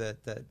part of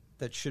it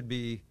that should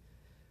be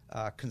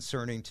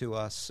concerning to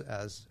us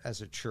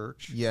as a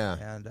church. Yeah,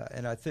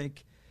 and I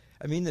think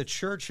I mean, the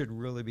church should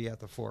really be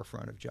at the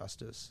forefront of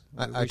justice.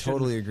 I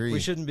totally agree. We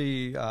shouldn't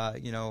be,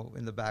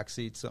 in the back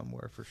seat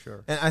somewhere, for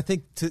sure. And I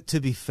think to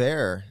be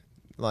fair,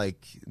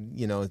 like,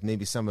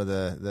 maybe some of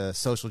the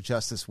social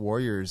justice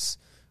warriors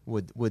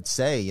would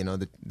say,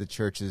 the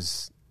church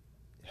has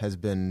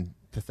been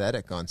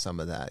pathetic on some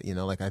of that.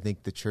 Like, I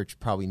think the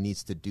church probably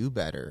needs to do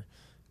better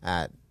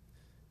at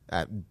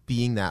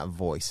being that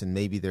voice. And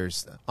maybe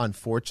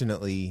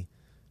unfortunately,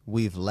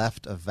 we've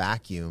left a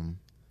vacuum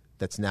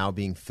that's now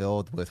being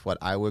filled with what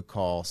I would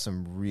call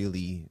some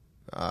really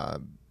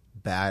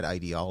bad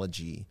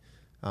ideology.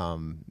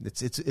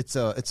 It's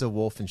a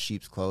wolf in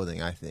sheep's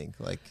clothing, I think.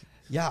 Like,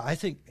 yeah, I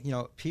think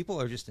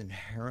people are just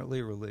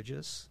inherently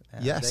religious.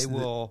 And yes, they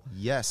will.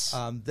 Yes,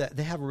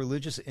 they have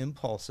religious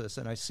impulses,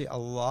 and I see a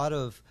lot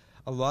of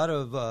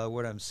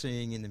what I'm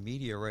seeing in the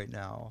media right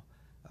now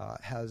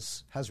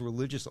has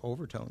religious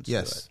overtones.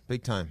 Yes, to it.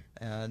 Big time.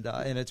 And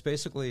it's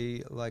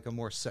basically like a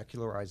more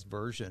secularized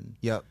version.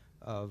 Yep.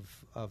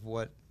 Of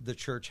what the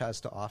church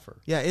has to offer.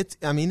 Yeah,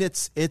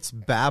 it's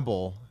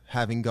Babel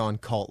having gone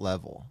cult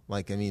level.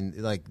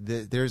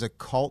 There's a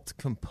cult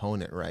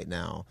component right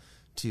now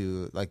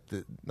to like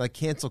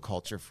cancel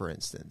culture, for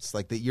instance.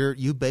 Like that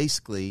you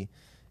basically,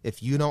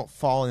 if you don't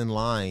fall in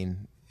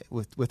line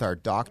with our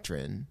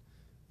doctrine,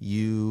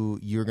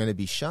 you're going to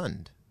be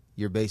shunned.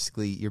 You're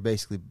basically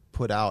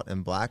put out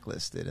and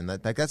blacklisted, and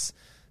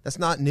that's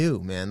not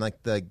new, man.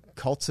 Like the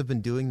cults have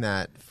been doing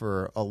that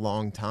for a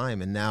long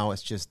time, and now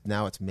it's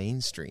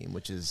mainstream,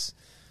 which is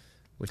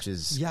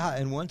yeah.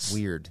 And once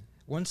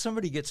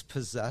somebody gets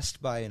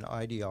possessed by an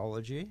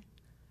ideology,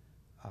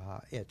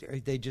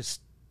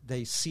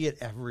 they see it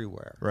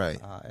everywhere, right?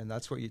 And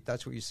that's what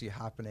you see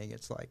happening.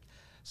 It's like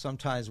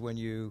sometimes when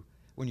you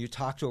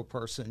talk to a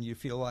person, you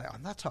feel like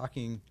I'm not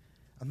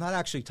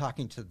actually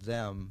talking to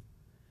them.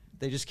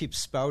 They just keep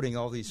spouting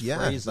all these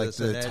phrases, like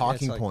the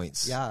talking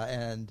points. Yeah,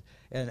 and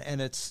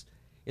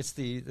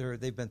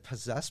they've been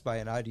possessed by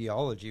an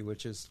ideology,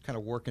 which is kind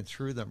of working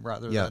through them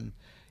rather than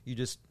you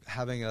just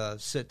having a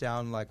sit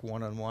down like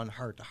one-on-one,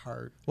 heart to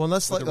heart. Well,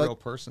 with a real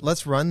person.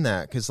 Let's run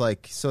that because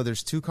so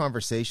there's two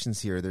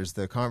conversations here. There's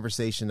the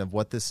conversation of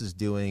what this is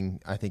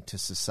doing, I think, to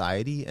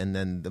society, and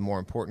then the more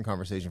important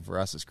conversation for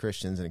us as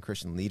Christians and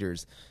Christian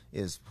leaders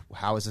is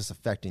how is this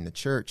affecting the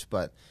church?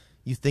 But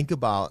you think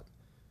about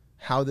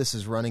how this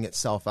is running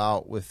itself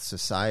out with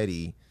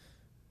society,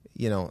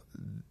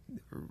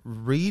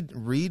 read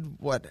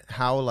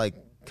how like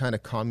kind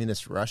of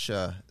communist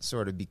Russia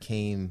sort of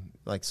became,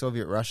 like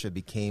Soviet Russia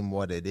became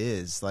what it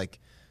is. Like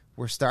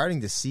we're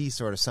starting to see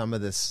sort of some of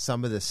this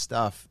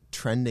stuff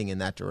trending in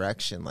that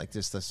direction, like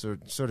just a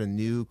sort of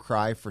new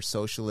cry for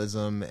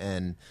socialism,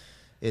 and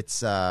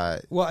it's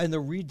and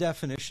the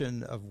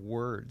redefinition of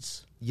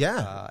words,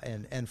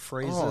 and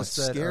phrases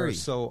that scary. Are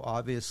so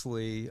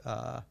obviously.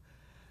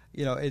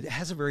 It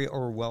has a very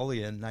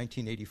Orwellian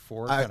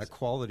 1984 kind of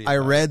quality. I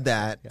read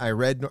that. Yeah. I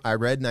read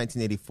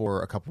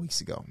 1984 a couple weeks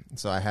ago.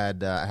 So I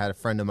had a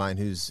friend of mine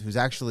who's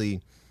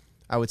actually,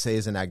 I would say,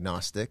 is an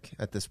agnostic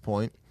at this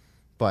point,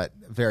 but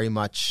very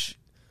much.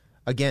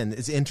 Again,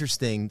 it's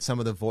interesting some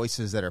of the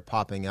voices that are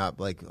popping up.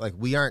 Like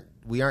we aren't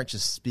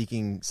just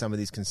speaking some of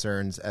these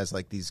concerns as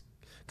like these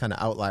kind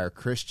of outlier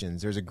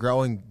Christians. There's a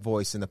growing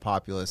voice in the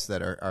populace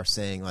that are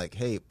saying like,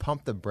 hey,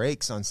 pump the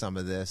brakes on some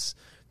of this.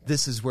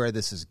 This is where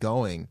this is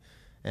going.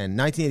 And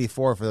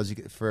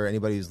 1984, for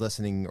anybody who's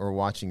listening or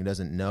watching who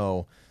doesn't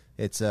know,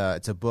 it's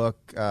a book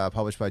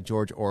published by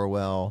George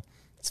Orwell.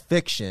 It's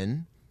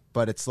fiction,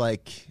 but it's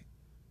like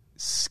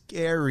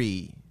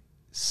scary,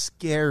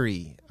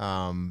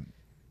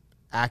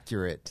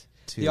 accurate.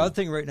 The odd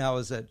thing right now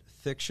is that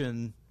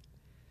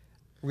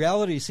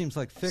reality seems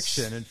like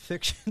fiction, and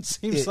fiction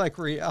seems like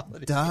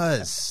reality. It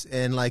does.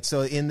 And like,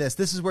 so in this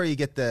is where you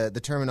get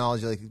the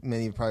terminology, like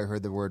many of you probably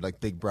heard the word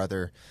like Big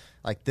Brother.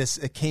 Like this,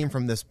 it came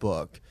from this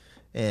book.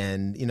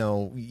 And,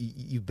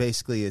 you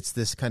basically, it's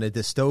this kind of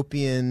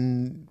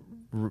dystopian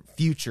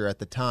future at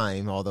the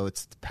time, although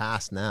it's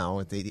past now.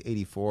 It's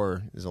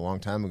 84 is a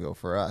long time ago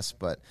for us.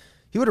 But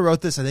he would have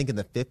wrote this, I think, in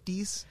the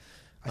 50s.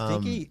 I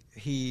think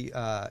he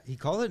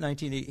called it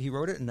he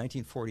wrote it in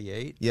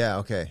 1948. Yeah,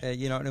 okay.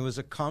 And it was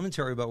a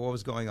commentary about what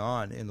was going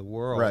on in the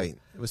world. Right.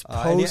 It was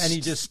post and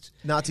he just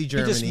Nazi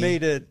Germany.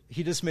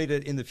 He just made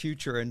it in the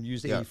future and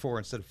used 84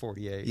 instead of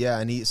 48. Yeah,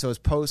 and it was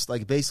post,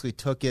 like basically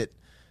took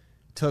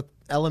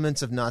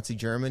elements of Nazi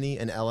Germany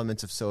and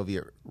elements of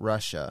Soviet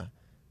Russia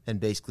and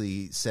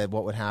basically said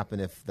what would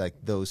happen if like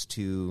those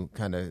two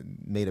kind of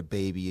made a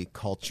baby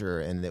culture,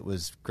 and it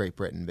was Great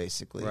Britain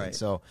basically. Right.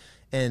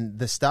 And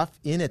the stuff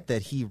in it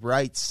that he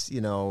writes,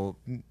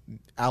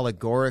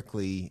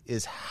 allegorically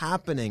is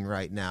happening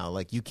right now.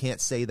 Like you can't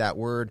say that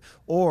word,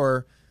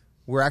 or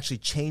we're actually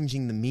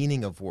changing the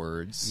meaning of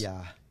words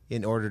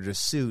in order to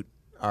suit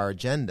our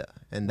agenda.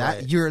 And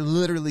that you're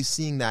literally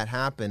seeing that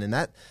happen. And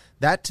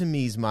that to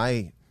me is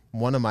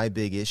one of my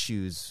big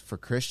issues for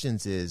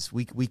Christians is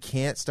we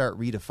can't start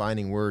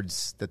redefining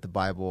words that the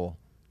Bible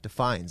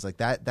defines. Like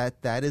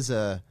that is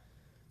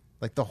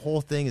like the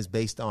whole thing is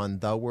based on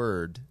the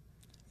word.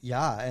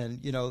 Yeah,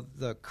 and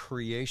the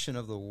creation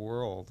of the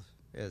world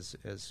as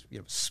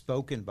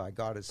spoken by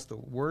God, the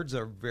words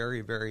are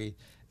very, very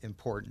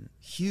important.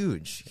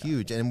 Huge.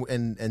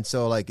 And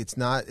so like it's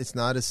not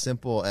as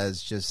simple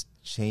as just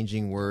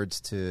changing words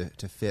to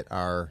fit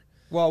our.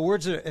 Well,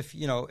 words are if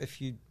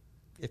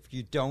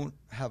you don't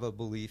have a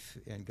belief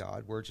in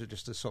God, words are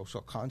just a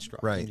social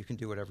construct, right? And you can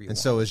do whatever you want. And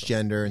so is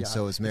gender, and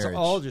so is marriage. It's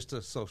all just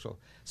a social.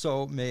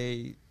 So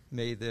may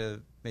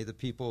the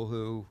people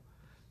who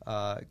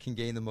can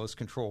gain the most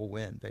control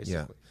win,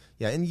 basically.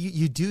 Yeah, and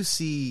you do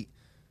see.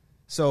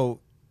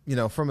 So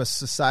from a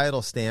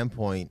societal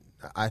standpoint,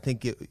 I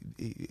think it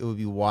would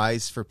be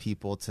wise for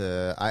people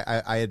to.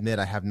 I admit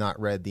I have not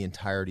read the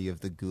entirety of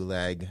the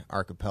Gulag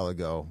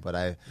Archipelago,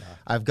 but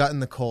I've gotten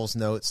the Coles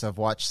notes. I've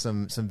watched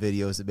some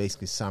videos that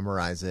basically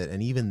summarize it,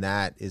 and even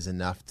that is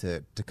enough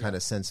to kind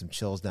of send some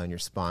chills down your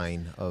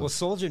spine. Well,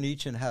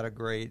 Solzhenitsyn had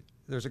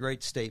there's a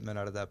great statement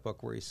out of that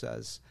book where he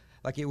says,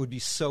 like, it would be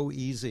so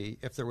easy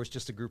if there was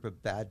just a group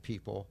of bad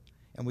people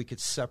and we could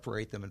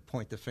separate them and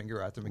point the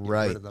finger at them and get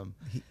rid of them.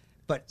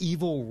 But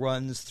evil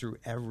runs through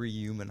every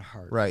human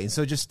heart. Right. And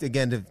so just,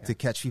 again, to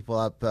catch people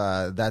up,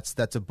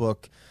 that's a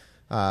book.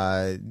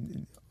 What's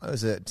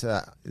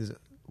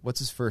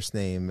his first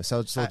name?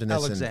 Solzhenitsyn.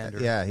 Alexander.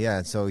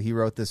 Yeah. So he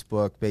wrote this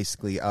book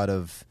basically out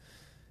of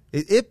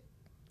it.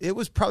 It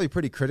was probably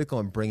pretty critical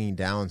in bringing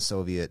down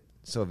Soviet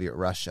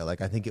Russia.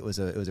 Like, I think it was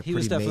a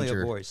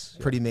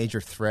pretty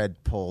major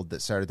thread pulled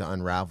that started to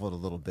unravel it a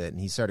little bit,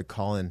 and he started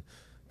calling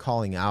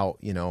out,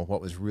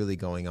 what was really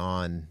going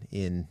on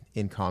in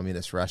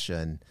communist Russia.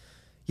 And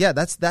yeah,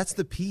 that's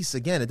the piece.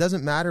 Again, it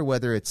doesn't matter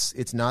whether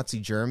it's Nazi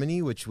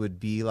Germany, which would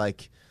be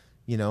like,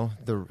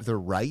 the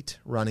right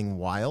running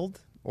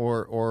wild,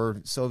 or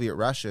Soviet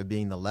Russia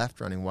being the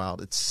left running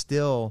wild. It's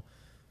still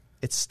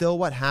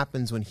what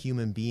happens when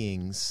human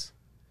beings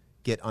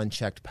get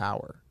unchecked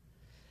power,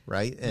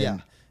 right?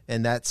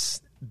 And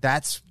that's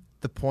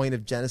the point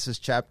of Genesis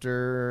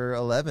chapter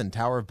 11,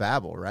 Tower of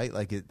Babel, right?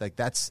 Like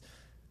that's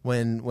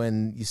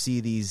when you see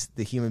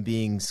the human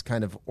beings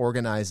kind of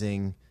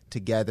organizing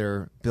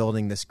together,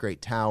 building this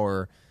great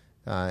tower,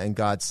 and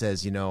God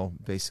says,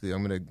 basically,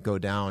 I'm going to go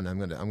down. I'm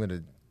going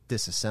to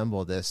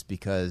disassemble this,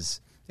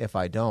 because if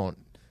I don't,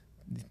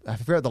 I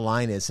forget what the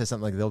line is. It says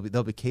something like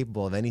they'll be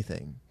capable of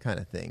anything, kind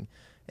of thing.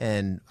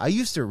 And I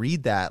used to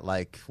read that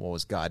like, well,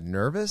 was God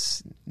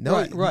nervous?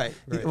 No, right.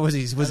 Was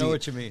he? I know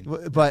what you mean.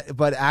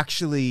 But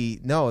actually,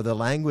 no. The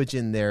language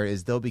in there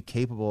is they'll be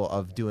capable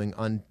of doing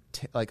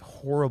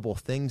horrible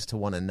things to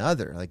one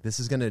another. Like, this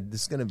is gonna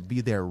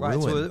be their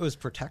ruin. So it was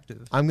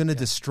protective. I'm gonna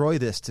destroy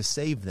this to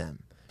save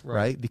them,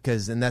 right?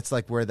 Because that's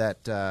like where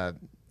that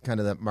kind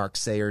of that Mark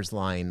Sayers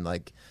line,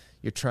 like,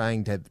 you're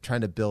trying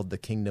to build the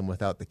kingdom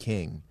without the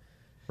king,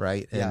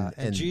 right?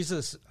 And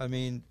Jesus, I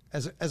mean,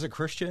 as a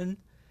Christian,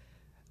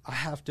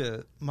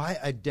 my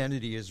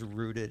identity is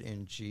rooted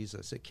in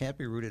Jesus. It can't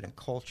be rooted in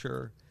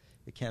culture.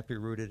 It can't be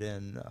rooted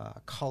in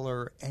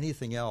color,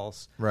 anything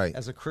else. Right.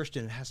 As a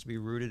Christian, it has to be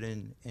rooted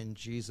in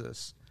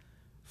Jesus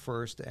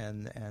first,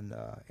 and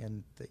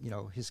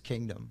his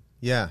kingdom.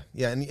 Yeah.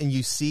 And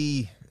you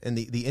see, and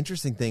the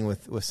interesting thing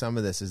with some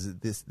of this is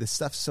that this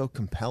stuff's so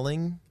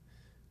compelling,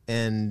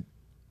 and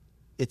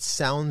it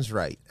sounds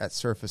right at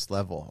surface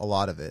level, a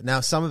lot of it. Now,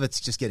 some of it's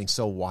just getting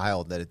so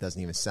wild that it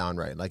doesn't even sound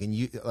right.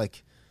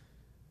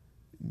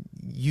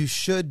 You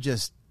should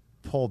just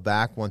pull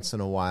back once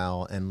in a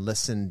while and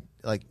listen,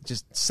 like,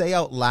 just say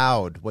out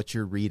loud what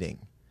you're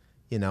reading,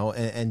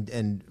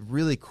 and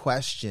really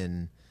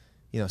question,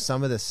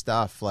 some of this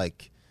stuff.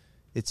 Like,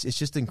 it's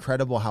just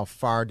incredible how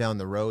far down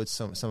the road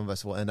some of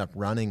us will end up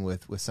running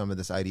with some of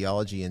this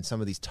ideology and some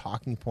of these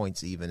talking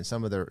points, even, and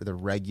some of the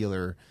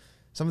regular,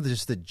 some of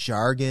just the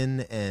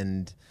jargon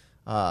and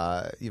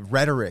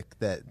rhetoric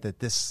that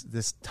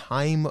this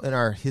time in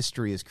our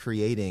history is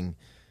creating.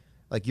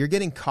 Like, you're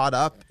getting caught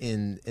up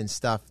in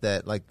stuff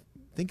that, like,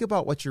 think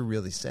about what you're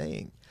really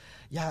saying.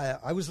 Yeah,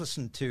 I was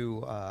listening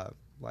to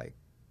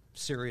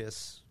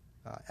Sirius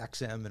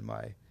XM in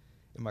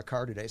my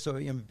car today. So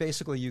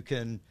basically, you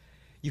can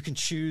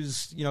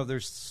choose.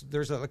 There's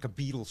a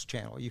Beatles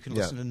channel. You can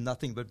listen to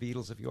nothing but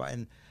Beatles if you want.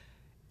 And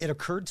it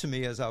occurred to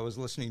me as I was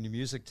listening to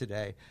music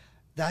today,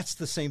 that's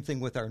the same thing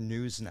with our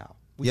news now.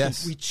 We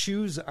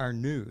choose our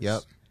news.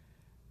 Yep.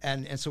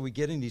 And so we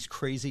get in these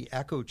crazy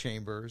echo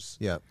chambers.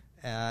 Yep.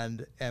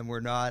 And we're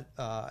not.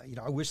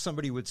 I wish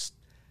somebody would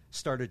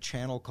start a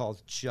channel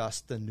called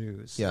Just the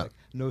News. Yeah. Like,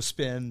 no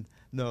spin.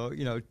 No,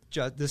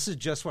 this is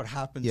just what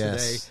happened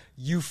today.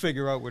 You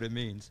figure out what it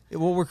means.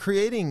 Well, we're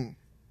creating,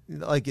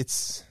 like,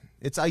 it's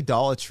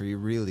idolatry,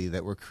 really,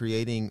 that we're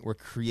creating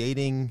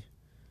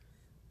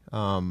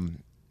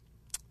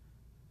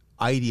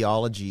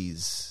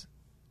ideologies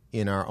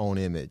in our own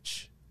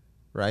image,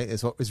 right?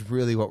 Is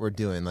really what we're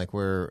doing. Like,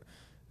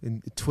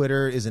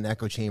 Twitter is an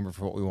echo chamber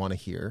for what we want to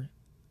hear.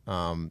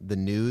 The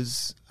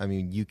news, I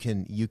mean, you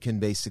can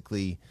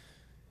basically,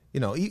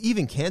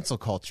 even cancel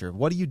culture.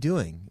 What are you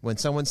doing when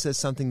someone says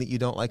something that you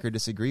don't like or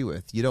disagree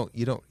with? You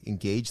don't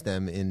engage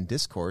them in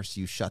discourse.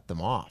 You shut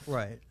them off.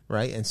 Right.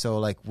 And so,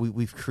 like,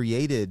 we've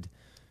created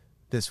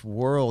this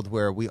world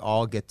where we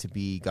all get to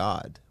be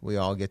God. We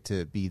all get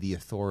to be the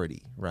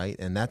authority, right?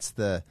 And that's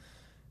the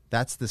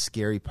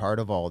scary part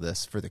of all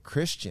this for the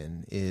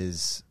Christian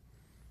is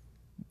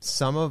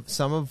some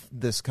of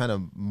this kind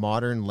of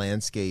modern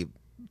landscape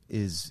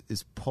is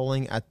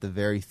pulling at the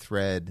very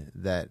thread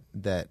that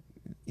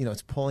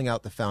it's pulling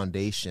out the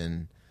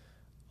foundation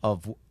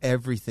of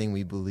everything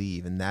we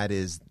believe, and that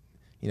is,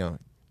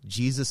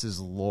 Jesus is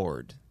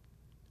Lord.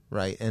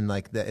 Right. And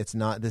like that,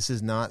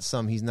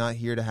 he's not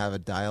here to have a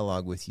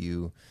dialogue with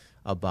you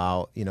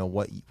about,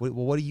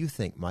 what do you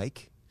think,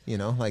 Mike?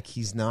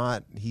 He's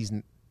not.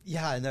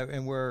 Yeah.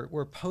 And where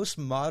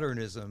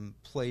postmodernism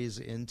plays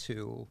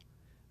into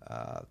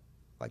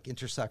like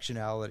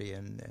intersectionality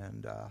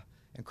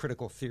and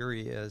critical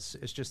theory is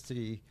just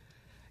the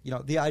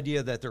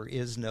idea that there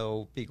is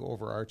no big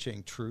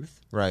overarching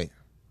truth. Right.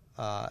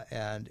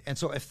 And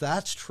so if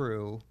that's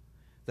true,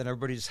 then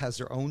everybody just has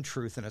their own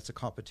truth and it's a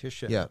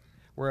competition. Yeah.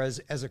 Whereas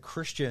as a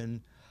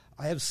Christian,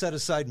 I have set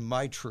aside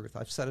my truth.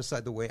 I've set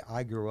aside the way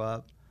I grew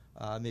up,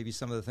 maybe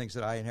some of the things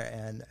that I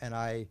inherit, and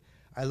I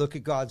look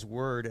at God's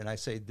word and I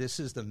say,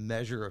 this is the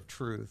measure of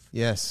truth.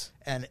 Yes.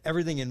 And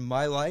everything in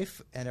my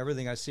life and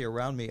everything I see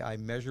around me, I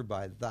measure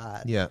by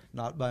that,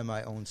 not by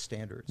my own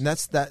standards. And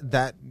that's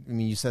that. I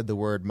mean, you said the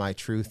word "my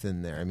truth"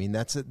 in there. I mean,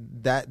 that's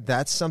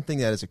something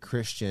that as a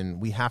Christian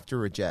we have to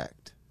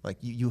reject. Like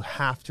you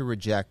have to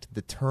reject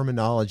the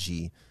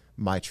terminology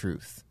 "my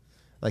truth."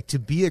 Like to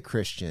be a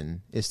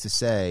Christian is to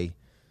say,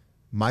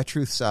 my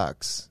truth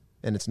sucks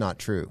and it's not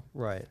true.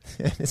 Right.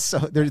 And so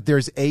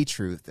there's a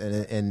truth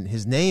and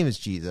his name is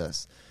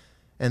Jesus.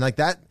 And like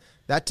that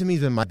to me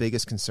has been my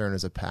biggest concern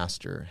as a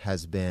pastor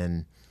has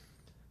been,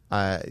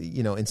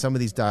 in some of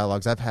these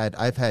dialogues I've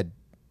had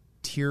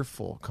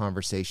tearful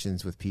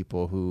conversations with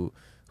people who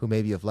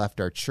maybe have left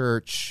our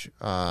church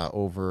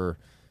over,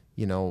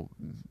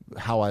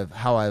 how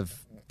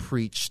I've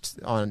preached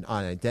on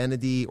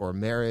identity or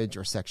marriage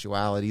or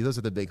sexuality. Those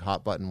are the big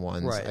hot button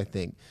ones, right. I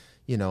think,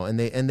 and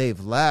they've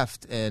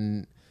left.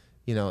 And,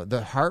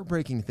 the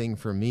heartbreaking thing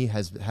for me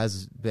has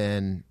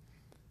been,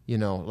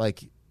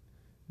 like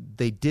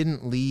they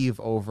didn't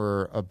leave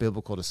over a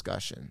biblical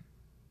discussion.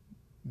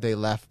 They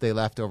left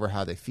over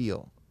how they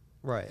feel.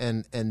 Right.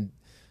 And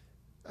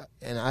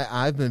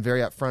I've been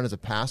very upfront as a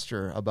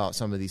pastor about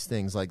some of these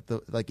things. Like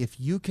if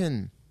you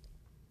can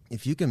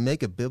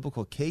make a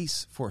biblical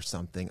case for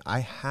something,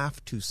 I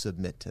have to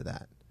submit to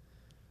that.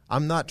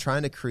 I'm not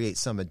trying to create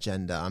some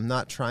agenda. I'm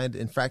not trying to,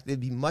 in fact,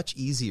 it'd be much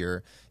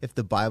easier if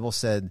the Bible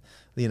said,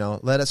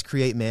 let us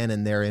create man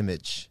in their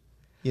image.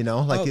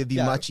 It'd be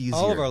much easier.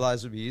 All of our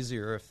lives would be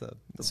easier if the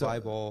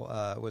Bible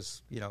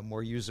was,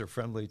 more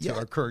user-friendly to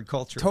our current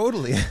culture.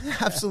 Totally.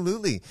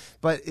 Absolutely.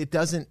 But it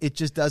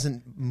just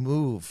doesn't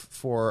move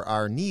for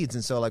our needs.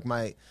 And so like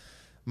my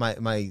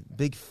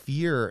big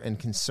fear and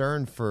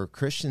concern for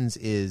Christians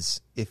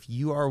is if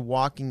you are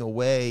walking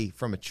away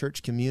from a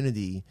church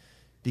community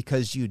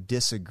because you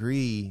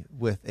disagree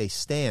with a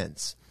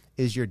stance,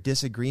 is your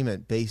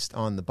disagreement based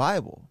on the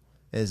Bible?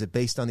 Is it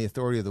based on the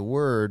authority of the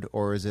Word,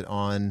 or is it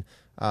on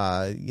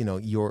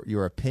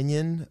your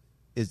opinion?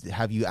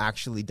 Have you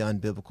actually done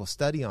biblical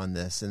study on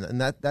this?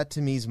 And that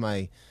to me is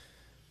my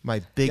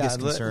biggest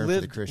concern for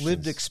the Christians.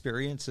 Lived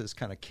experience is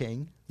kind of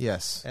king.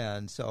 Yes.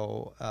 And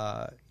so,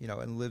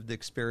 and lived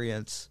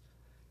experience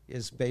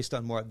is based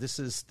on more, this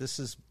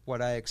is what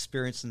I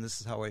experienced and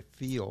this is how I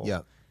feel.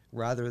 Yeah.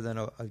 Rather than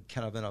a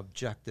kind of an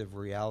objective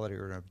reality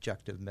or an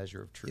objective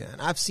measure of truth. Yeah.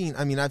 And I've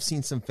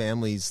seen some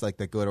families like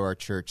that go to our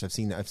church. I've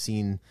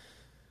seen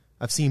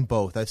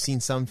both. I've seen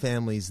some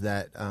families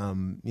that,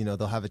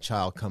 they'll have a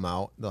child come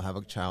out. They'll have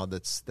a child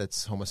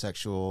that's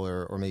homosexual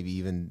or maybe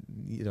even,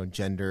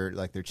 gender,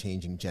 like they're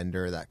changing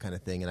gender, that kind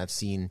of thing. And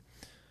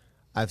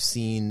I've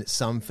seen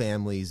some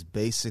families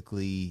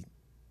basically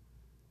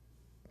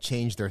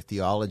change their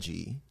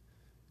theology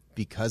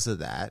because of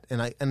that.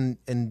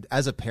 And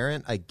as a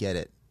parent, I get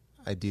it.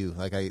 I do.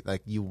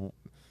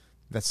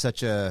 That's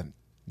such a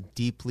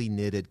deeply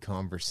knitted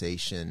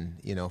conversation,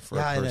 for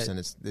a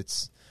person.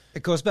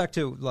 It goes back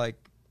to like,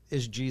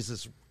 is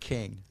Jesus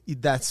king?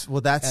 And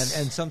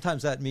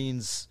sometimes that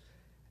means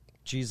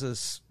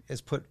Jesus is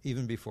put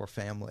even before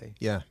family.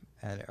 Yeah.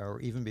 Or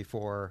even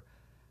before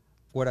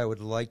what I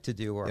would like to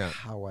do or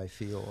how I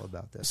feel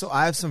about this. So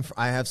I have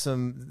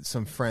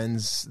some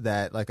friends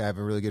that, like, I have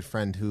a really good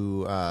friend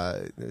who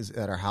is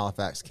at our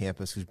Halifax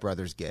campus whose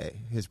brother's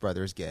gay. His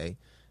brother is gay,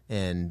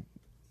 and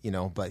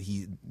but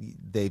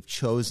they've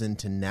chosen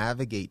to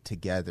navigate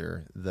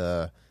together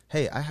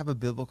hey, I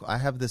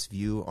have this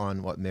view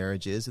on what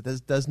marriage is. It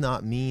does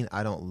not mean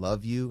I don't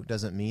love you. It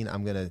doesn't mean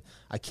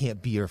I can't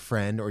be your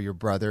friend or your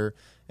brother.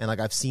 And like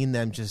I've seen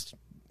them just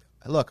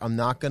look, I'm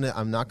not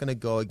gonna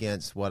go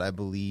against what I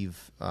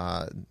believe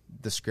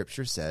the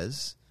Scripture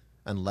says,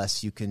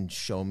 unless you can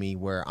show me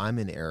where I'm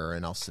in error,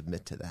 and I'll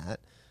submit to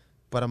that.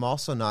 But I'm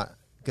also not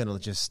gonna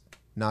just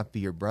not be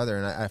your brother.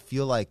 And I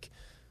feel like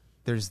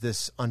there's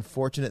this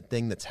unfortunate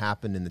thing that's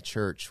happened in the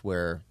church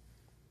where,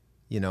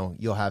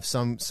 you'll have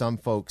some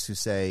folks who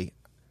say,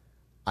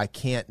 I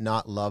can't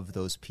not love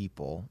those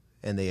people,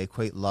 and they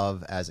equate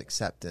love as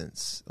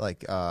acceptance,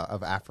 like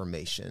of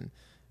affirmation.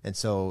 And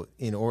so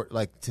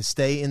to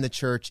stay in the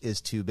church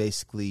is to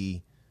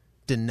basically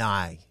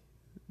deny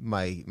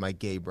my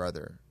gay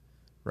brother,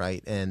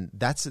 right? And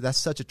that's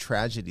such a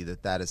tragedy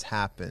that has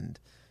happened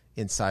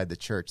inside the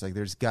church. Like,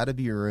 there's got to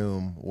be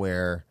room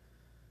where,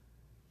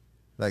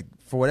 like,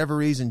 for whatever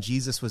reason,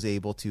 Jesus was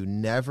able to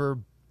never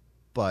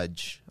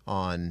budge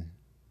on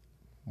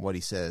what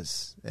he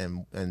says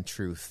and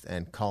truth,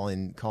 and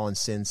calling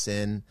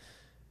sin,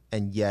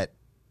 and yet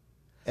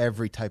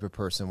every type of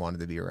person wanted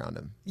to be around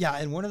him. Yeah,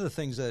 and one of the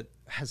things that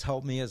has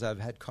helped me is I've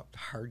had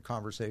hard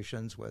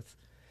conversations with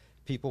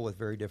people with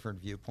very different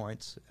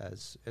viewpoints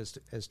as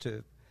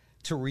to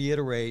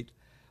reiterate,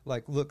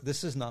 like, look,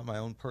 this is not my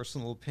own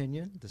personal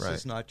opinion. This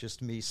is not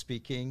just me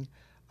speaking.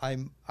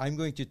 I'm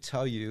going to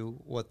tell you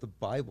what the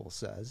Bible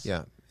says.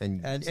 Yeah,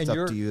 and it's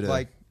up to you to,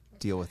 like,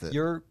 deal with it.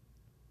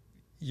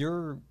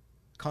 Your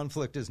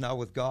conflict is now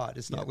with God.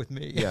 It's not with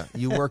me. Yeah,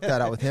 you work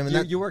that out with him.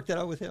 And you work that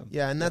out with him.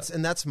 Yeah, and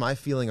that's my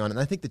feeling on it. And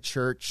I think the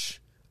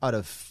church, out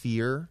of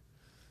fear,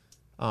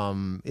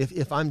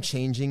 if I'm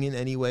changing in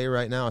any way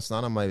right now, it's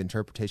not on my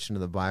interpretation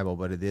of the Bible,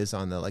 but it is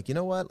on the, like, you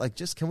know what? Like,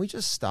 can we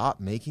just stop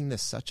making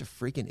this such a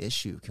freaking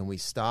issue? Can we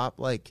stop,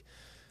 like,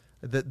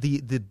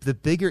 the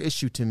bigger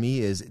issue to me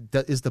is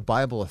the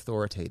Bible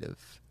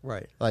authoritative?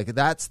 Right. Like,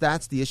 that's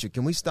the issue.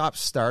 Can we stop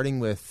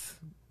starting with,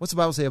 what's the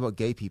Bible say about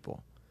gay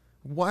people?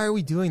 Why are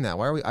we doing that?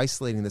 Why are we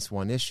isolating this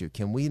one issue?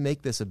 Can we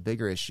make this a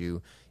bigger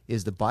issue?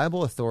 Is the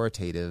Bible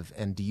authoritative,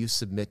 and do you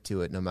submit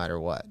to it no matter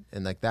what?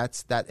 And, like,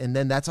 that's that, and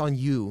then that's on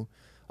you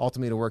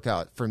ultimately to work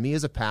out. For me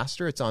as a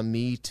pastor, it's on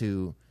me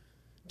to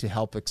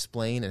help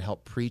explain and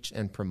help preach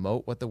and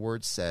promote what the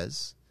Word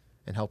says,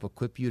 and help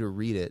equip you to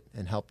read it,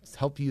 and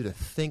help you to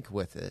think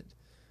with it.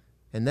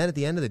 And then at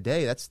the end of the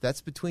day,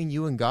 that's between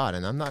you and God.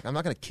 And I'm not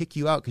going to kick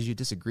you out because you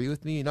disagree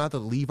with me. You don't have to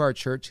leave our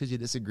church because you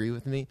disagree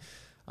with me.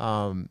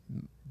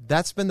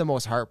 That's been the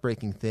most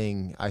heartbreaking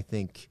thing, I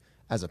think,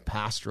 as a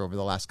pastor over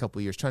the last couple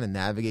of years, trying to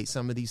navigate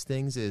some of these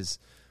things, is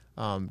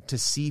to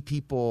see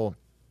people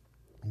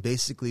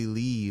basically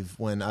leave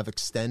when I've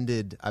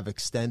extended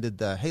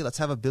the, hey, let's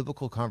have a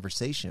biblical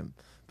conversation,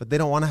 but they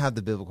don't want to have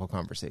the biblical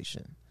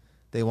conversation.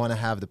 They want to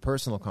have the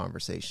personal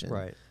conversation,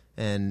 right?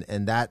 And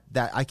that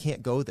I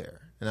can't go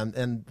there,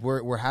 and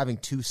we're having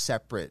two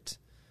separate,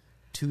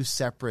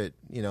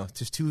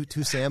 just two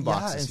sandboxes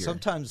yeah, and here.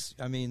 Sometimes,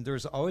 I mean,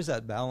 there's always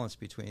that balance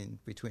between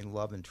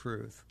love and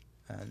truth,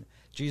 and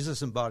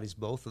Jesus embodies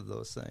both of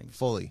those things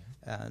fully.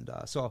 And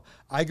so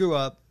I grew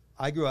up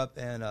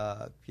in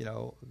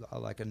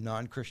like a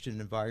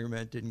non-Christian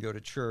environment. Didn't go to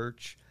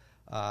church.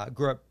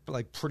 Grew up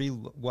like pretty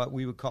what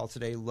we would call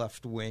today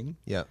left wing.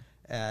 Yeah.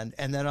 And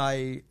then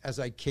as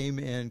I came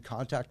in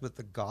contact with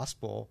the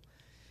gospel,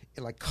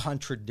 it like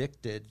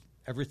contradicted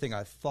everything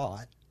I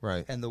thought.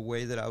 Right. And the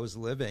way that I was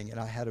living, and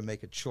I had to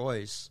make a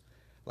choice,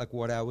 like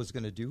what I was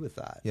going to do with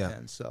that. Yeah.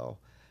 And so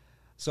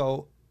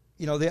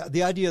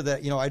the idea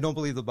that I don't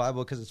believe the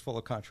Bible because it's full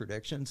of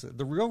contradictions.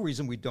 The real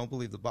reason we don't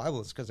believe the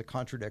Bible is because it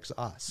contradicts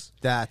us.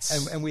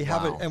 And we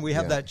have it, and we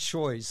have that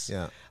choice.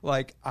 Yeah.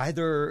 Like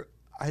either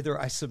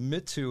I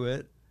submit to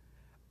it,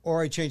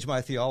 or I change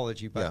my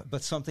theology.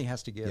 But something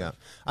has to give. Yeah.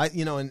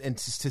 And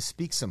to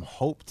speak some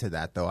hope to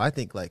that, though, I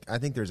think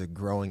there's a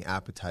growing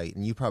appetite,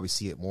 and you probably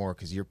see it more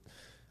because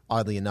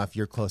oddly enough,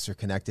 you're closer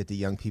connected to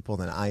young people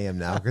than I am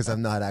now, because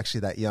I'm not actually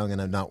that young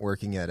and I'm not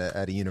working at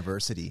a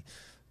university.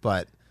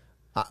 But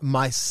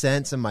my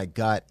sense and my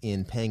gut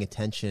in paying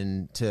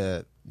attention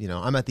to,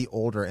 I'm at the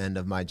older end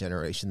of my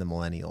generation, the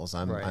millennials.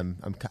 I'm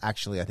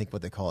actually, I think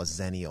what they call a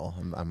zennial.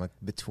 I'm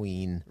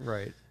between.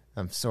 Right.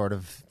 I'm sort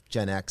of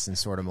Gen X and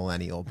sort of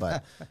millennial,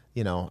 but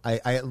I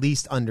at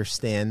least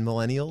understand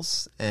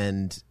millennials,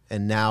 and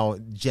now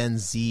Gen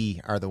Z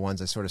are the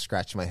ones I sort of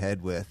scratch my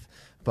head with.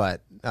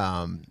 But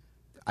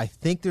I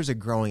think there's a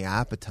growing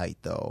appetite,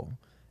 though,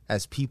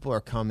 as people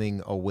are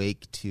coming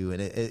awake to, and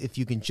if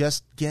you can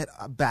just get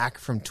back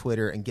from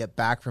Twitter and get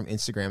back from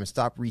Instagram and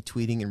stop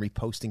retweeting and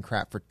reposting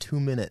crap for 2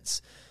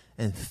 minutes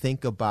and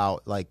think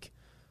about, like,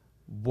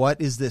 what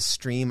is this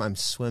stream I'm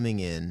swimming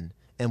in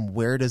and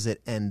where does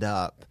it end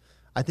up?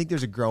 I think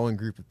there's a growing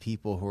group of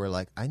people who are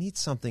like, I need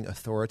something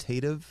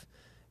authoritative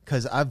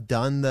because I've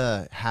done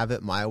the have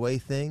it my way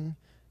thing.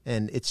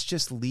 And it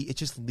just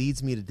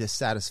leads me to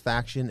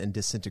dissatisfaction and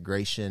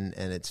disintegration,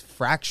 and it's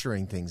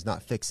fracturing things,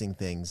 not fixing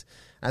things.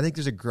 I think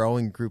there's a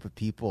growing group of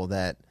people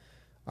that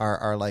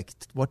are like,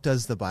 what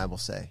does the Bible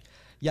say?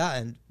 Yeah,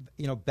 and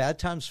bad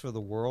times for the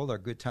world are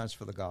good times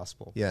for the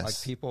gospel. Yes.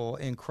 Like people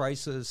in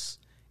crisis,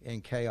 in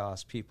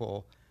chaos,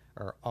 people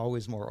are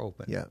always more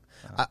open. Yeah.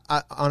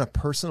 I on a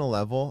personal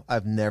level,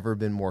 I've never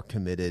been more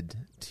committed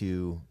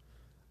to.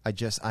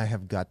 I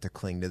have got to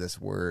cling to this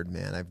word,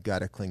 man. I've got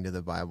to cling to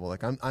the Bible.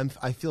 Like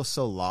I feel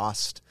so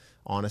lost,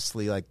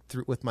 honestly, like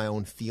with my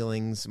own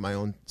feelings, my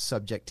own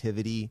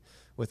subjectivity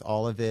with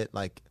all of it.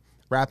 Like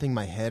wrapping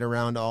my head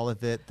around all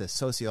of it, the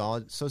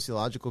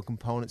sociological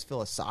components,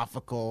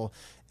 philosophical,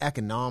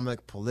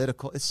 economic,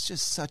 political. It's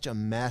just such a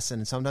mess.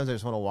 And sometimes I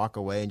just want to walk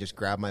away and just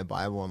grab my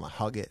Bible and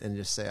hug it and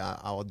just say,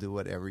 I'll do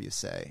whatever you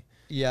say.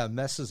 Yeah,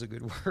 mess is a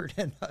good word.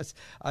 And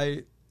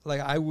I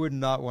would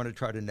not want to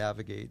try to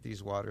navigate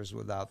these waters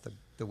without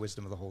the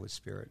wisdom of the Holy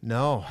Spirit.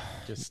 No.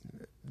 Just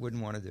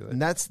wouldn't want to do it.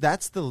 And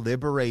that's the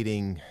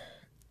liberating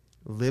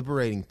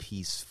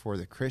piece for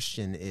the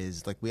Christian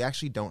is like we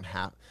actually don't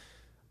have.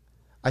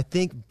 I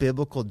think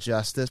biblical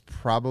justice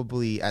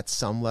probably at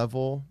some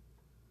level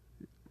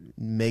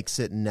makes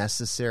it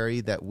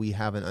necessary that we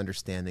have an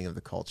understanding of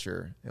the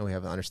culture and we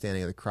have an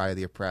understanding of the cry of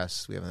the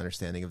oppressed. We have an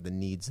understanding of the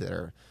needs that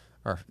our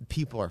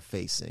people are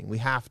facing. We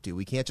have to.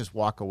 We can't just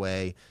walk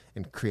away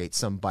and create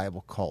some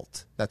Bible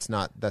cult. That's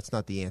not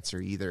the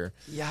answer either.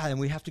 Yeah, and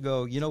we have to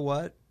go, you know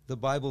what? The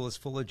Bible is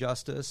full of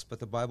justice, but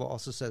the Bible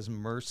also says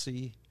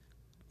mercy,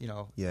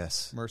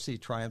 yes, mercy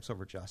triumphs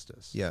over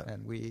justice. Yeah.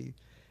 And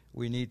we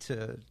need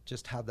to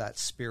just have that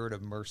spirit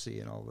of mercy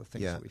in all the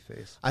things that we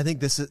face. I think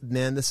this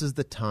is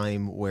the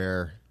time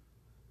where,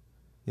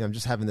 I'm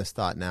just having this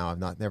thought now.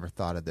 I've never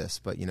thought of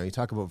this, but you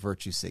talk about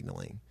virtue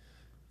signaling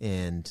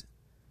and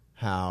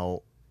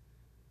how,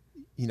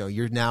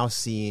 you're now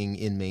seeing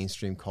in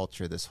mainstream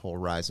culture this whole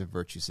rise of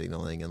virtue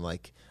signaling and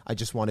like, I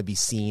just want to be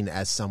seen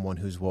as someone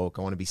who's woke.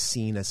 I want to be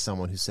seen as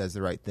someone who says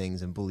the right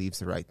things and believes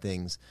the right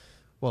things.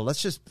 Well,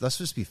 let's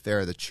just be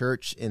fair. The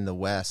church in the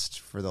West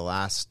for the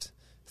last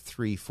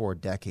 3-4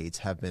 decades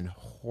have been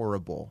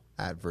horrible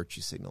at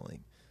virtue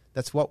signaling.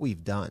 That's what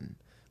we've done.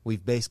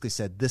 We've basically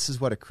said, this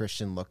is what a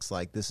Christian looks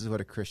like. This is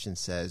what a Christian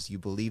says. You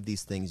believe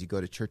these things. You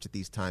go to church at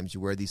these times. You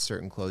wear these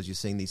certain clothes. You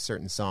sing these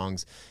certain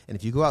songs. And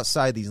if you go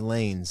outside these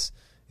lanes,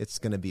 it's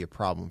going to be a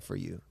problem for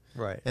you.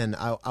 Right. And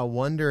I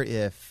wonder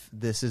if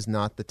this is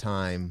not the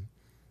time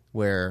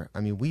where,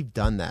 we've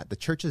done that. The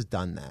church has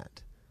done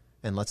that.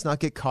 And let's not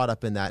get caught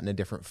up in that in a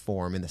different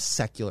form, in the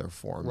secular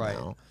form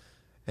now.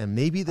 And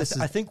maybe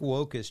I think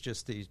woke is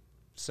just the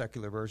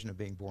secular version of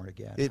being born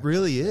again. It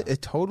really is.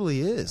 It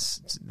totally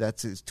is.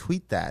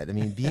 Tweet that.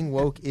 Being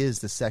woke is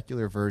the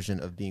secular version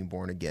of being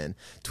born again.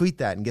 Tweet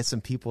that and get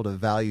some people to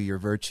value your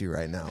virtue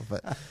right now.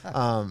 But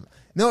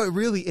no, it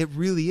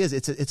really is.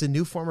 It's a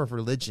new form of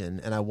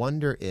religion, and I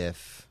wonder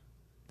if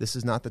this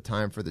is not the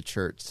time for the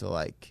church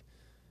to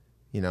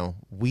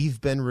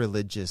we've been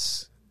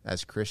religious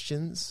as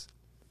Christians.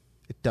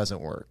 It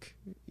doesn't work.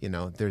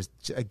 There's,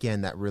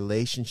 again, that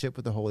relationship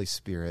with the Holy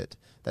Spirit,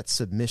 that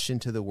submission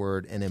to the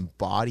Word and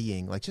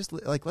embodying, let's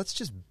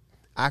just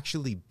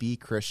actually be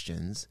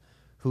Christians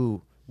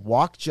who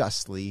walk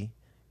justly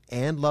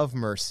and love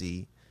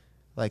mercy.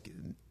 I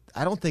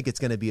don't think it's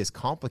going to be as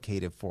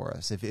complicated for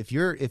us. If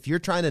you're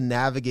trying to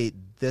navigate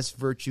this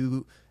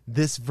virtue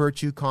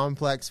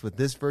complex with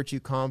this virtue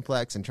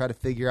complex and try to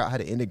figure out how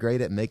to integrate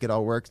it and make it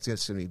all work, it's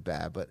just going to be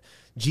bad. But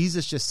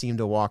Jesus just seemed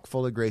to walk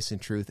full of grace and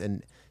truth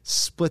and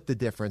split the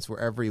difference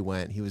wherever he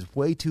went. He was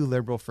way too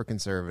liberal for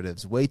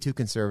conservatives, way too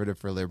conservative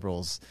for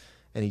liberals,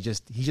 and he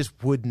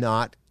just would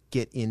not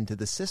get into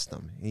the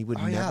system. He would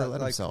never let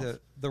himself.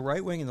 The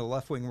right wing and the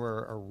left wing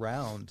were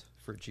around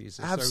for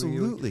Jesus.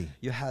 Absolutely. So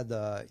you had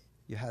the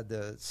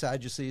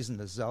Sadducees and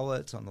the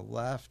Zealots on the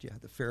left. You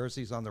had the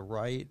Pharisees on the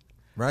right.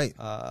 Right.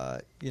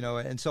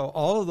 And so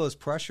all of those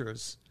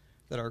pressures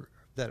that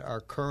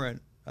are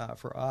current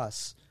for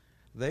us,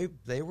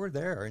 they were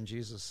there in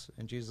Jesus'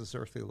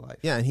 earthly life.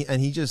 Yeah,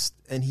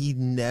 and he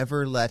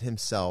never let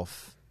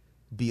himself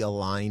be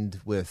aligned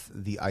with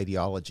the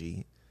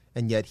ideology,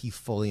 and yet he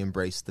fully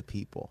embraced the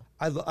people.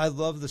 I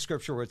love the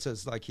scripture where it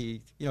says there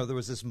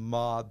was this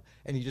mob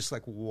and he just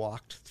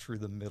walked through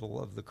the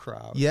middle of the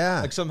crowd.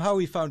 Yeah. Somehow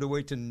he found a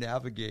way to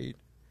navigate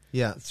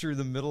through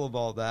the middle of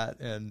all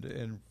that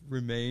and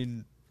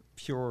remain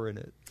pure in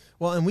it.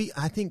 Well, and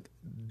I think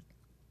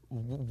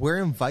we're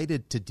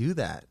invited to do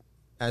that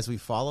as we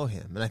follow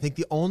him. And I think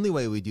the only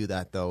way we do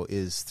that, though,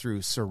 is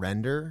through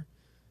surrender,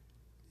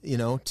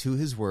 to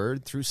his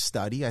word, through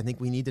study. I think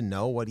we need to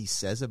know what he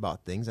says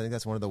about things. I think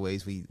that's one of the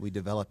ways we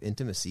develop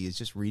intimacy is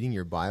just reading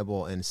your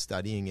Bible and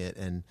studying it.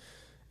 And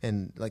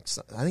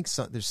I think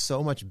there's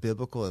so much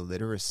biblical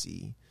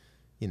illiteracy,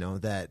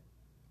 that,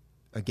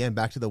 again,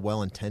 back to the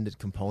well-intended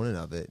component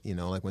of it,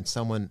 when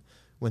someone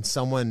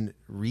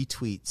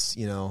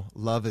retweets,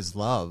 love is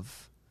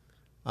love,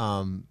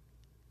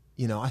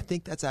 I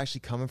think that's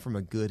actually coming from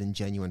a good and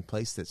genuine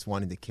place that's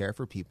wanting to care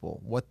for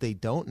people. What they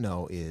don't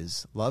know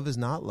is love is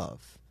not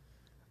love.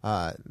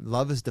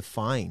 Love is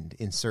defined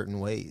in certain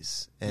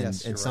ways. And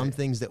some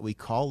things that we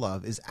call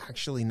love is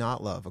actually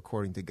not love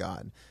according to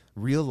God.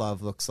 Real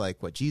love looks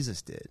like what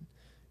Jesus did.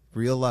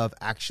 Real love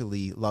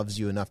actually loves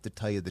you enough to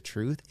tell you the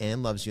truth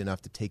and loves you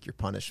enough to take your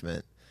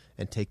punishment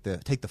and take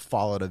the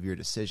fallout of your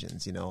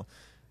decisions,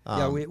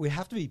 we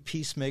have to be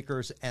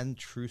peacemakers and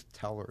truth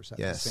tellers at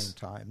the same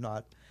time.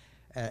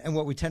 And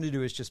what we tend to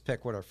do is just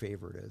pick what our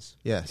favorite is.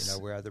 Yes.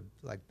 We either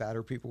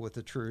batter people with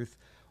the truth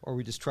or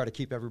we just try to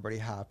keep everybody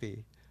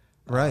happy.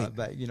 Right.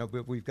 But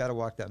we've got to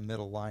walk that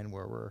middle line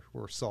where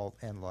we're salt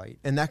and light.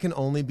 And that can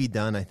only be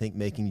done, I think,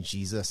 making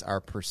Jesus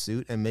our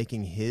pursuit and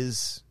making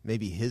his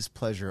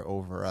pleasure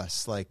over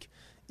us. Like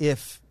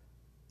if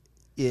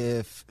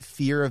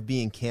fear of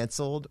being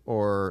canceled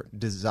or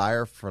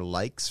desire for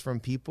likes from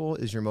people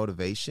is your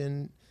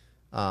motivation,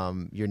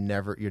 you're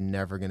never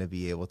going to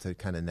be able to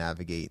kind of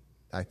navigate.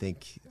 I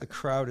think the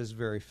crowd is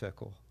very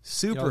fickle.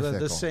 Super fickle.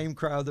 The same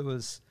crowd that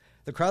was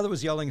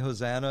yelling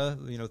Hosanna,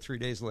 3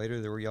 days later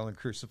they were yelling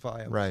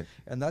Crucify him. Right.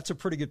 And that's a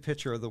pretty good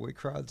picture of the way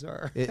crowds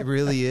are. It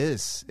really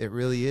is. It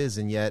really is.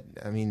 And yet,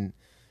 I mean,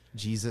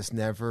 Jesus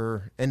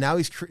never. And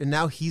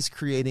now he's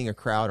creating a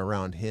crowd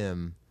around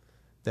him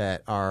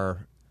that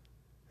are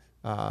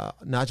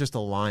not just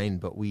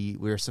aligned, but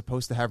we're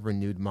supposed to have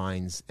renewed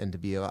minds and to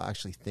be able to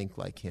actually think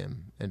like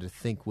him and to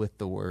think with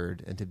the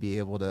Word and to be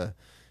able to.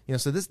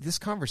 So this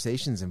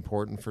conversation is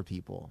important for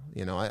people.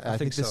 I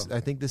think so. I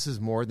think this is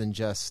more than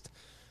just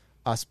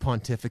us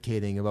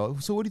pontificating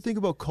about. So what do you think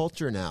about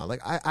culture now?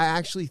 Like I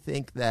actually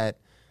think that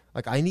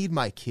like I need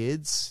my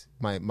kids,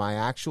 my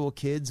actual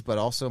kids, but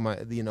also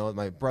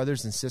my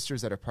brothers and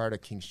sisters that are part of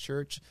King's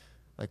Church.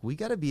 Like we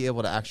got to be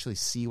able to actually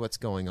see what's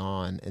going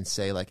on and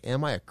say like,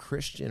 am I a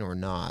Christian or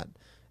not?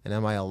 And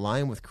am I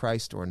aligned with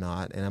Christ or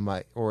not? And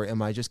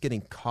am I just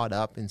getting caught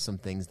up in some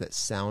things that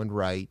sound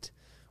right?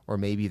 Or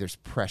maybe there's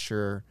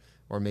pressure,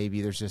 or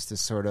maybe there's just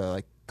this sort of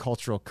like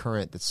cultural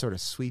current that's sort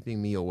of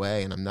sweeping me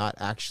away, and I'm not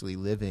actually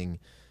living,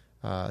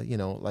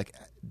 like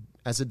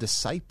as a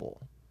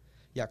disciple.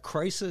 Yeah,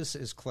 crisis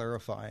is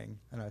clarifying,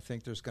 and I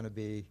think there's going to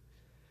be.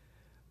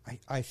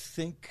 I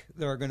think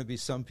there are going to be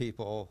some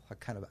people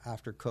kind of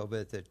after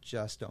COVID that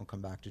just don't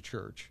come back to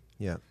church.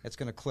 Yeah, it's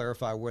going to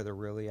clarify where they're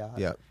really at.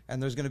 Yeah,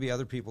 and there's going to be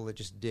other people that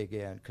just dig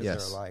in because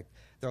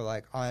they're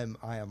like I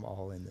am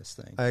all in this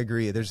thing. I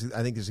agree. I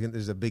think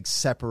there's a big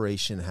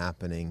separation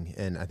happening,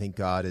 and I think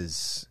God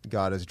is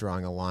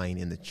drawing a line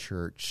in the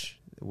church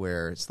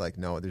where it's like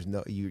you're not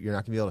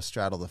going to be able to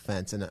straddle the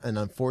fence, and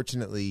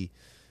unfortunately,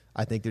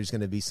 I think there's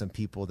going to be some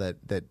people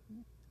that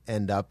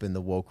end up in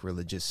the woke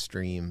religious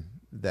stream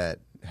that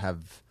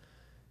have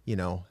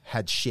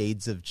had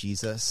shades of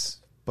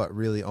Jesus, but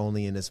really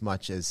only in as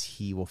much as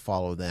he will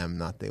follow them,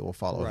 not they will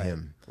follow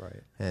him.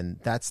 Right. And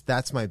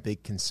that's my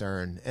big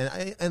concern.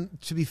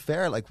 And to be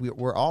fair, like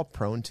we're all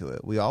prone to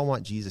it. We all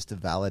want Jesus to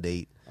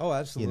validate, oh,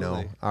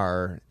 absolutely,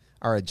 our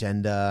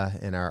agenda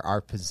and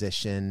our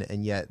position.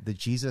 And yet the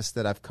Jesus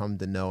that I've come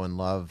to know and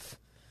love,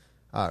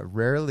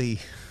 rarely,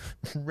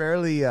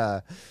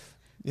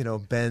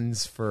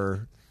 bends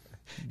for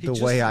the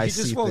way I see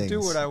things. He just won't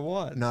do what I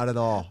want. Not at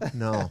all.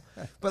 No.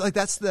 But like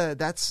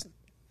that's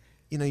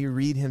you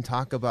read him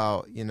talk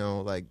about,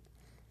 like,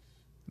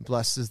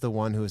 blessed is the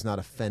one who is not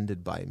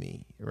offended by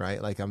me,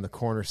 right? Like I'm the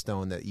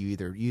cornerstone that you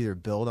either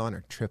build on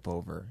or trip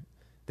over.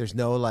 There's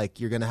no like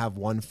you're going to have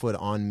 1 foot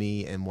on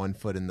me and 1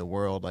 foot in the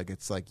world. Like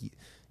it's like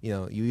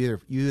you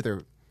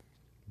either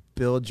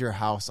build your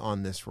house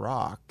on this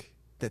rock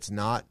that's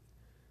not.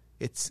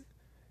 It's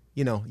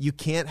you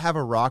can't have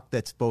a rock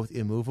that's both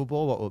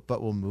immovable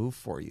but will move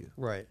for you.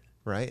 Right.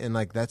 Right? And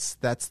like that's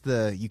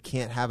you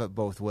can't have it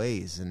both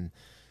ways. And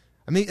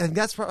I mean, and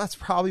that's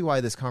probably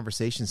why this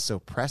conversation is so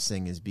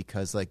pressing, is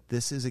because like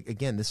this is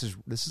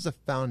a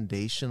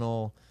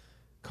foundational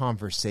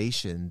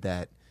conversation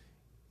that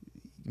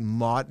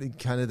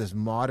kind of this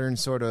modern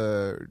sort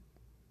of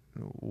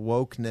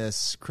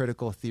wokeness,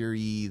 critical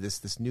theory,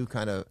 this new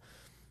kind of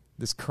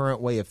this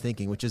current way of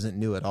thinking, which isn't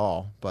new at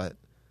all, but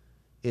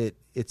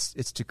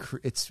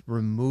it's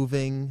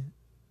removing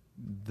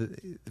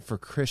for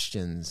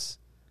Christians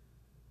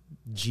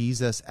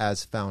Jesus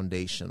as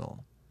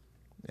foundational,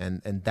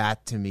 and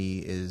that to me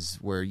is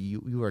where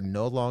you are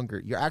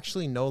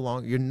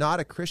you're not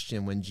a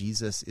Christian when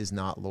Jesus is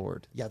not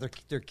Lord. Yeah,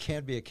 there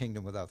can't be a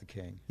kingdom without the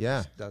king.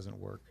 Yeah, it just doesn't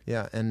work.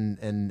 Yeah,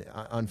 and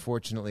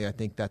unfortunately, I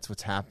think that's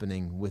what's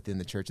happening within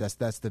the church.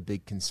 That's the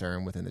big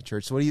concern within the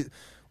church. So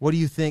what do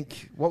you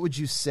think? What would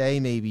you say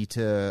maybe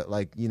to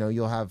like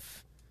you'll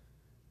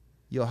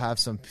have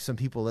some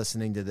people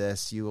listening to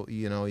this.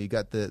 You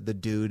got the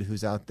dude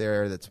who's out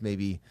there that's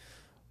maybe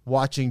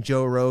watching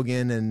Joe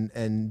Rogan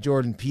and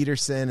Jordan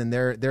Peterson, and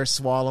they're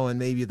swallowing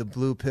maybe the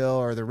blue pill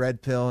or the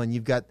red pill, and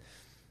you've got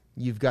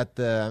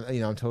the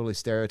I'm totally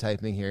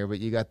stereotyping here, but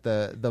you got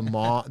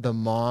the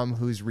mom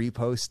who's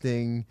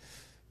reposting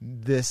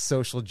this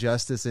social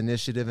justice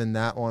initiative and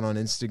that one on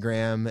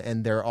Instagram,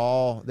 and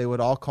they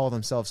would all call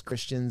themselves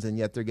Christians, and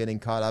yet they're getting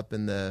caught up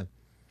in the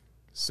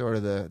sort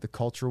of the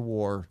culture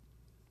war.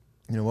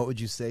 What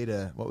would you say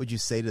to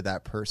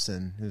that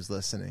person who's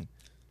listening?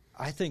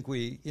 I think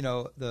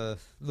the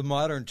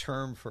modern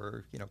term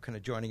for kind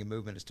of joining a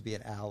movement is to be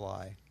an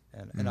ally,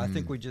 and I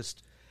think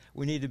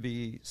we need to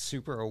be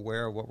super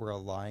aware of what we're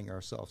allying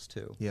ourselves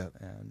to. Yeah,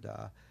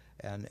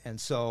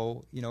 and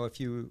so if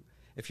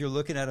you're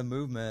looking at a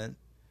movement,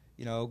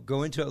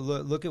 go into it,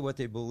 look at what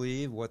they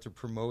believe, what they're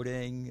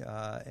promoting,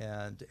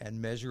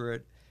 and measure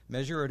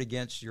it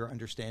against your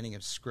understanding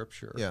of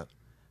Scripture. Yeah,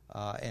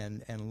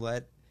 and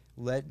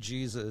let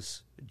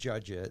Jesus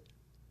judge it,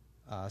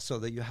 so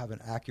that you have an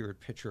accurate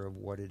picture of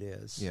what it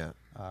is,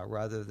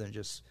 rather than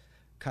just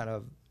kind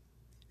of,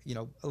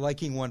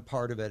 liking one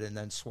part of it and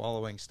then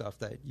swallowing stuff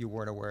that you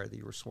weren't aware that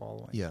you were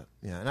swallowing. Yeah,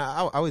 yeah. And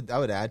I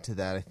would add to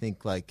that, I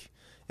think,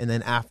 and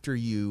then after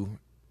you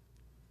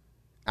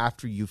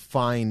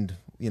find,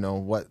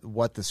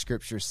 what the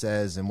Scripture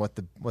says and what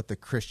the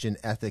Christian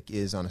ethic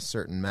is on a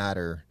certain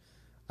matter,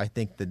 I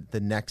think the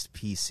next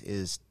piece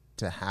is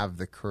to have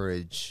the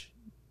courage,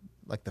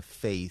 the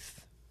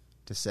faith,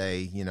 to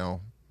say,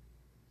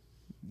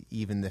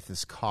 even if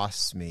this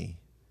costs me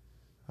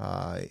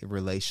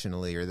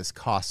relationally, or this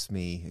costs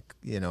me,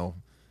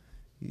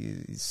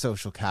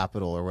 social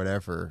capital or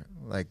whatever,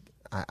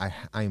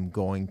 I'm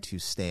going to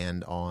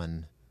stand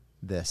on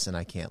this and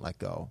I can't let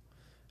go.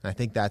 And I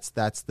think that's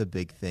the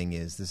big thing,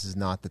 is this is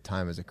not the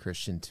time as a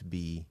Christian to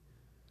be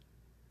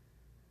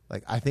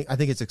I think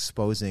it's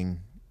exposing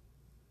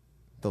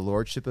the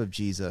lordship of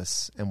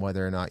Jesus and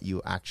whether or not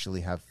you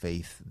actually have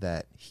faith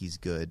that he's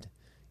good,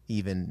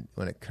 even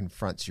when it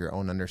confronts your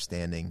own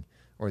understanding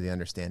or the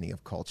understanding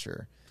of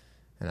culture.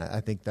 And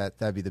I think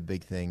that'd be the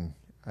big thing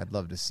I'd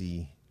love to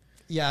see.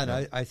 Yeah,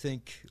 and I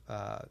think,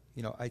 I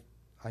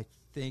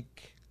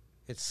think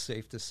it's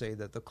safe to say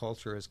that the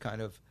culture is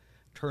kind of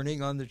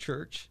turning on the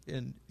church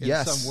in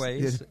some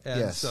ways.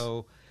 And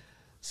so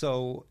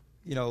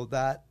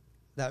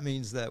that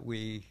means that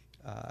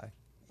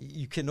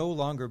you can no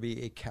longer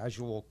be a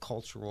casual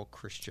cultural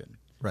Christian.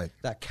 Right.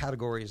 That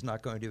category is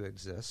not going to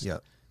exist. Yeah.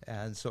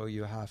 And so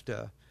you have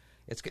to,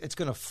 it's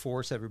going to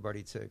force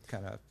everybody to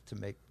kind of to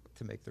make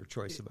their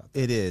choice about that.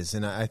 It is.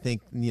 And I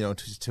think,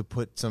 to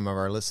put some of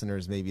our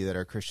listeners maybe that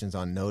are Christians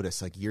on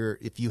notice,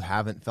 if you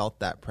haven't felt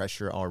that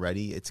pressure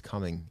already, it's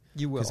coming.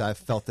 You will. Because I've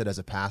felt it as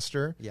a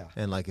pastor. Yeah.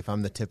 And if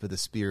I'm the tip of the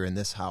spear in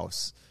this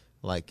house,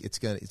 it's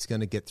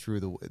gonna get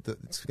through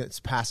it's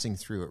passing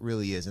through. It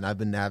really is. And I've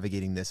been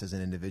navigating this as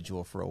an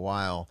individual for a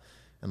while.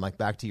 And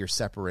back to your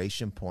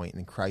separation point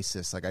and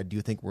crisis, I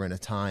do think we're in a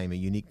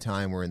unique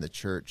time where in the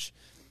church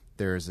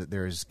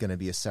there's going to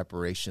be a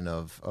separation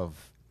of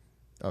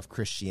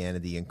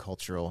Christianity and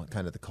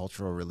the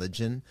cultural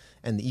religion,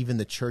 and even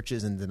the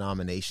churches and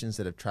denominations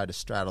that have tried to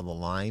straddle the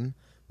line.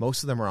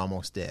 Most of them are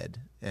almost dead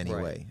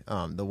anyway.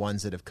 Right. The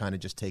ones that have kind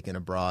of just taken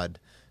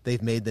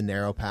they've made the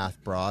narrow path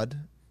broad.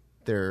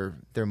 They're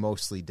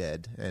mostly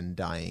dead and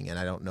dying, and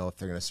I don't know if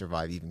they're going to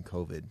survive even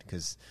COVID,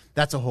 because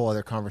that's a whole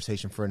other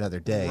conversation for another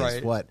day.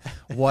 Right.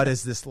 What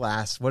is this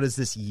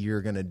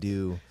year going to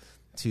do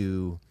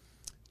to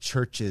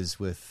churches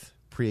with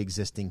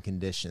pre-existing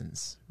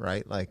conditions,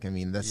 right?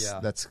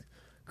 That's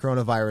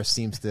coronavirus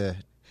seems to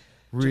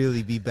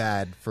really be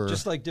bad for,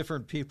 just like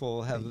different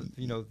people have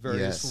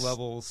various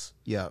levels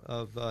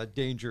of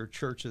danger.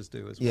 Churches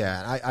do as well.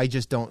 Yeah, I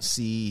just don't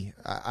see.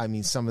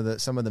 Some of the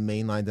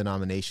mainline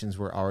denominations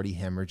were already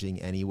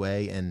hemorrhaging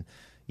anyway, and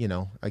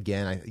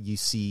again, you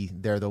see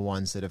they're the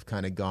ones that have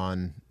kind of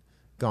gone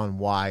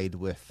wide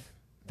with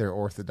their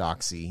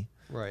orthodoxy,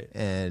 right?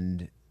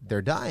 And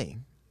they're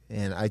dying.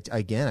 And I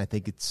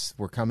think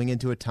we're coming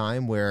into a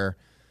time where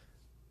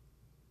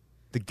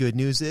the good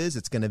news is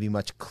it's going to be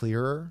much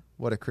clearer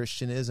what a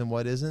Christian is and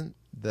what isn't.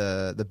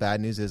 The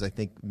bad news is, I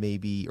think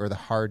or the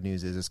hard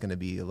news is, it's going to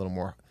be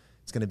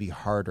it's going to be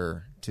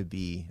harder to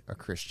be a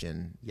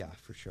Christian. Yeah,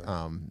 for sure.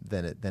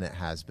 Than it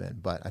has been.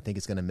 But I think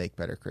it's going to make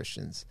better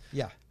Christians.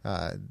 Yeah.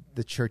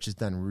 The church has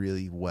done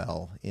really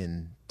well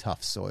in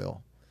tough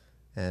soil,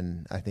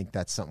 and I think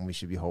that's something we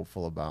should be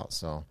hopeful about.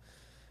 So,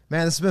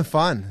 man, this has been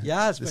fun.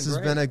 Yeah, this has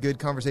been a good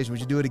conversation. We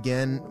should do it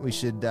again. We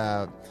should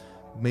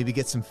maybe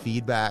get some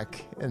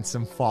feedback and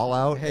some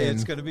fallout. Hey,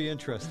 it's going to be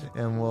interesting.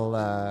 And we'll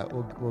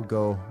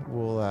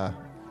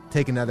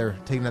take another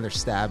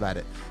stab at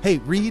it. Hey,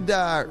 read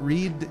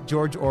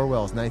George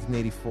Orwell's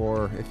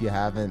 1984 if you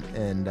haven't,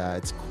 and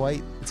it's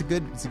a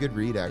good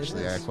read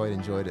actually. I quite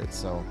enjoyed it.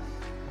 So.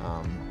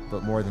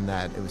 But more than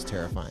that, it was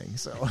terrifying.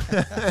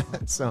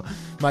 So,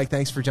 Mike,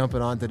 thanks for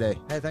jumping on today.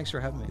 Hey, thanks for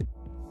having me.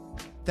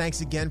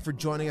 Thanks again for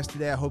joining us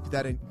today. I hope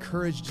that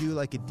encouraged you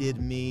like it did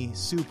me.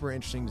 Super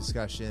interesting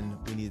discussion.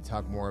 We need to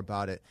talk more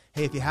about it.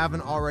 Hey, if you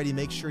haven't already,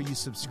 make sure you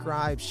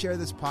subscribe, share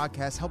this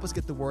podcast, help us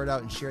get the word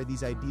out, and share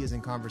these ideas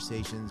and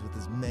conversations with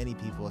as many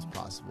people as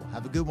possible.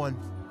 Have a good one.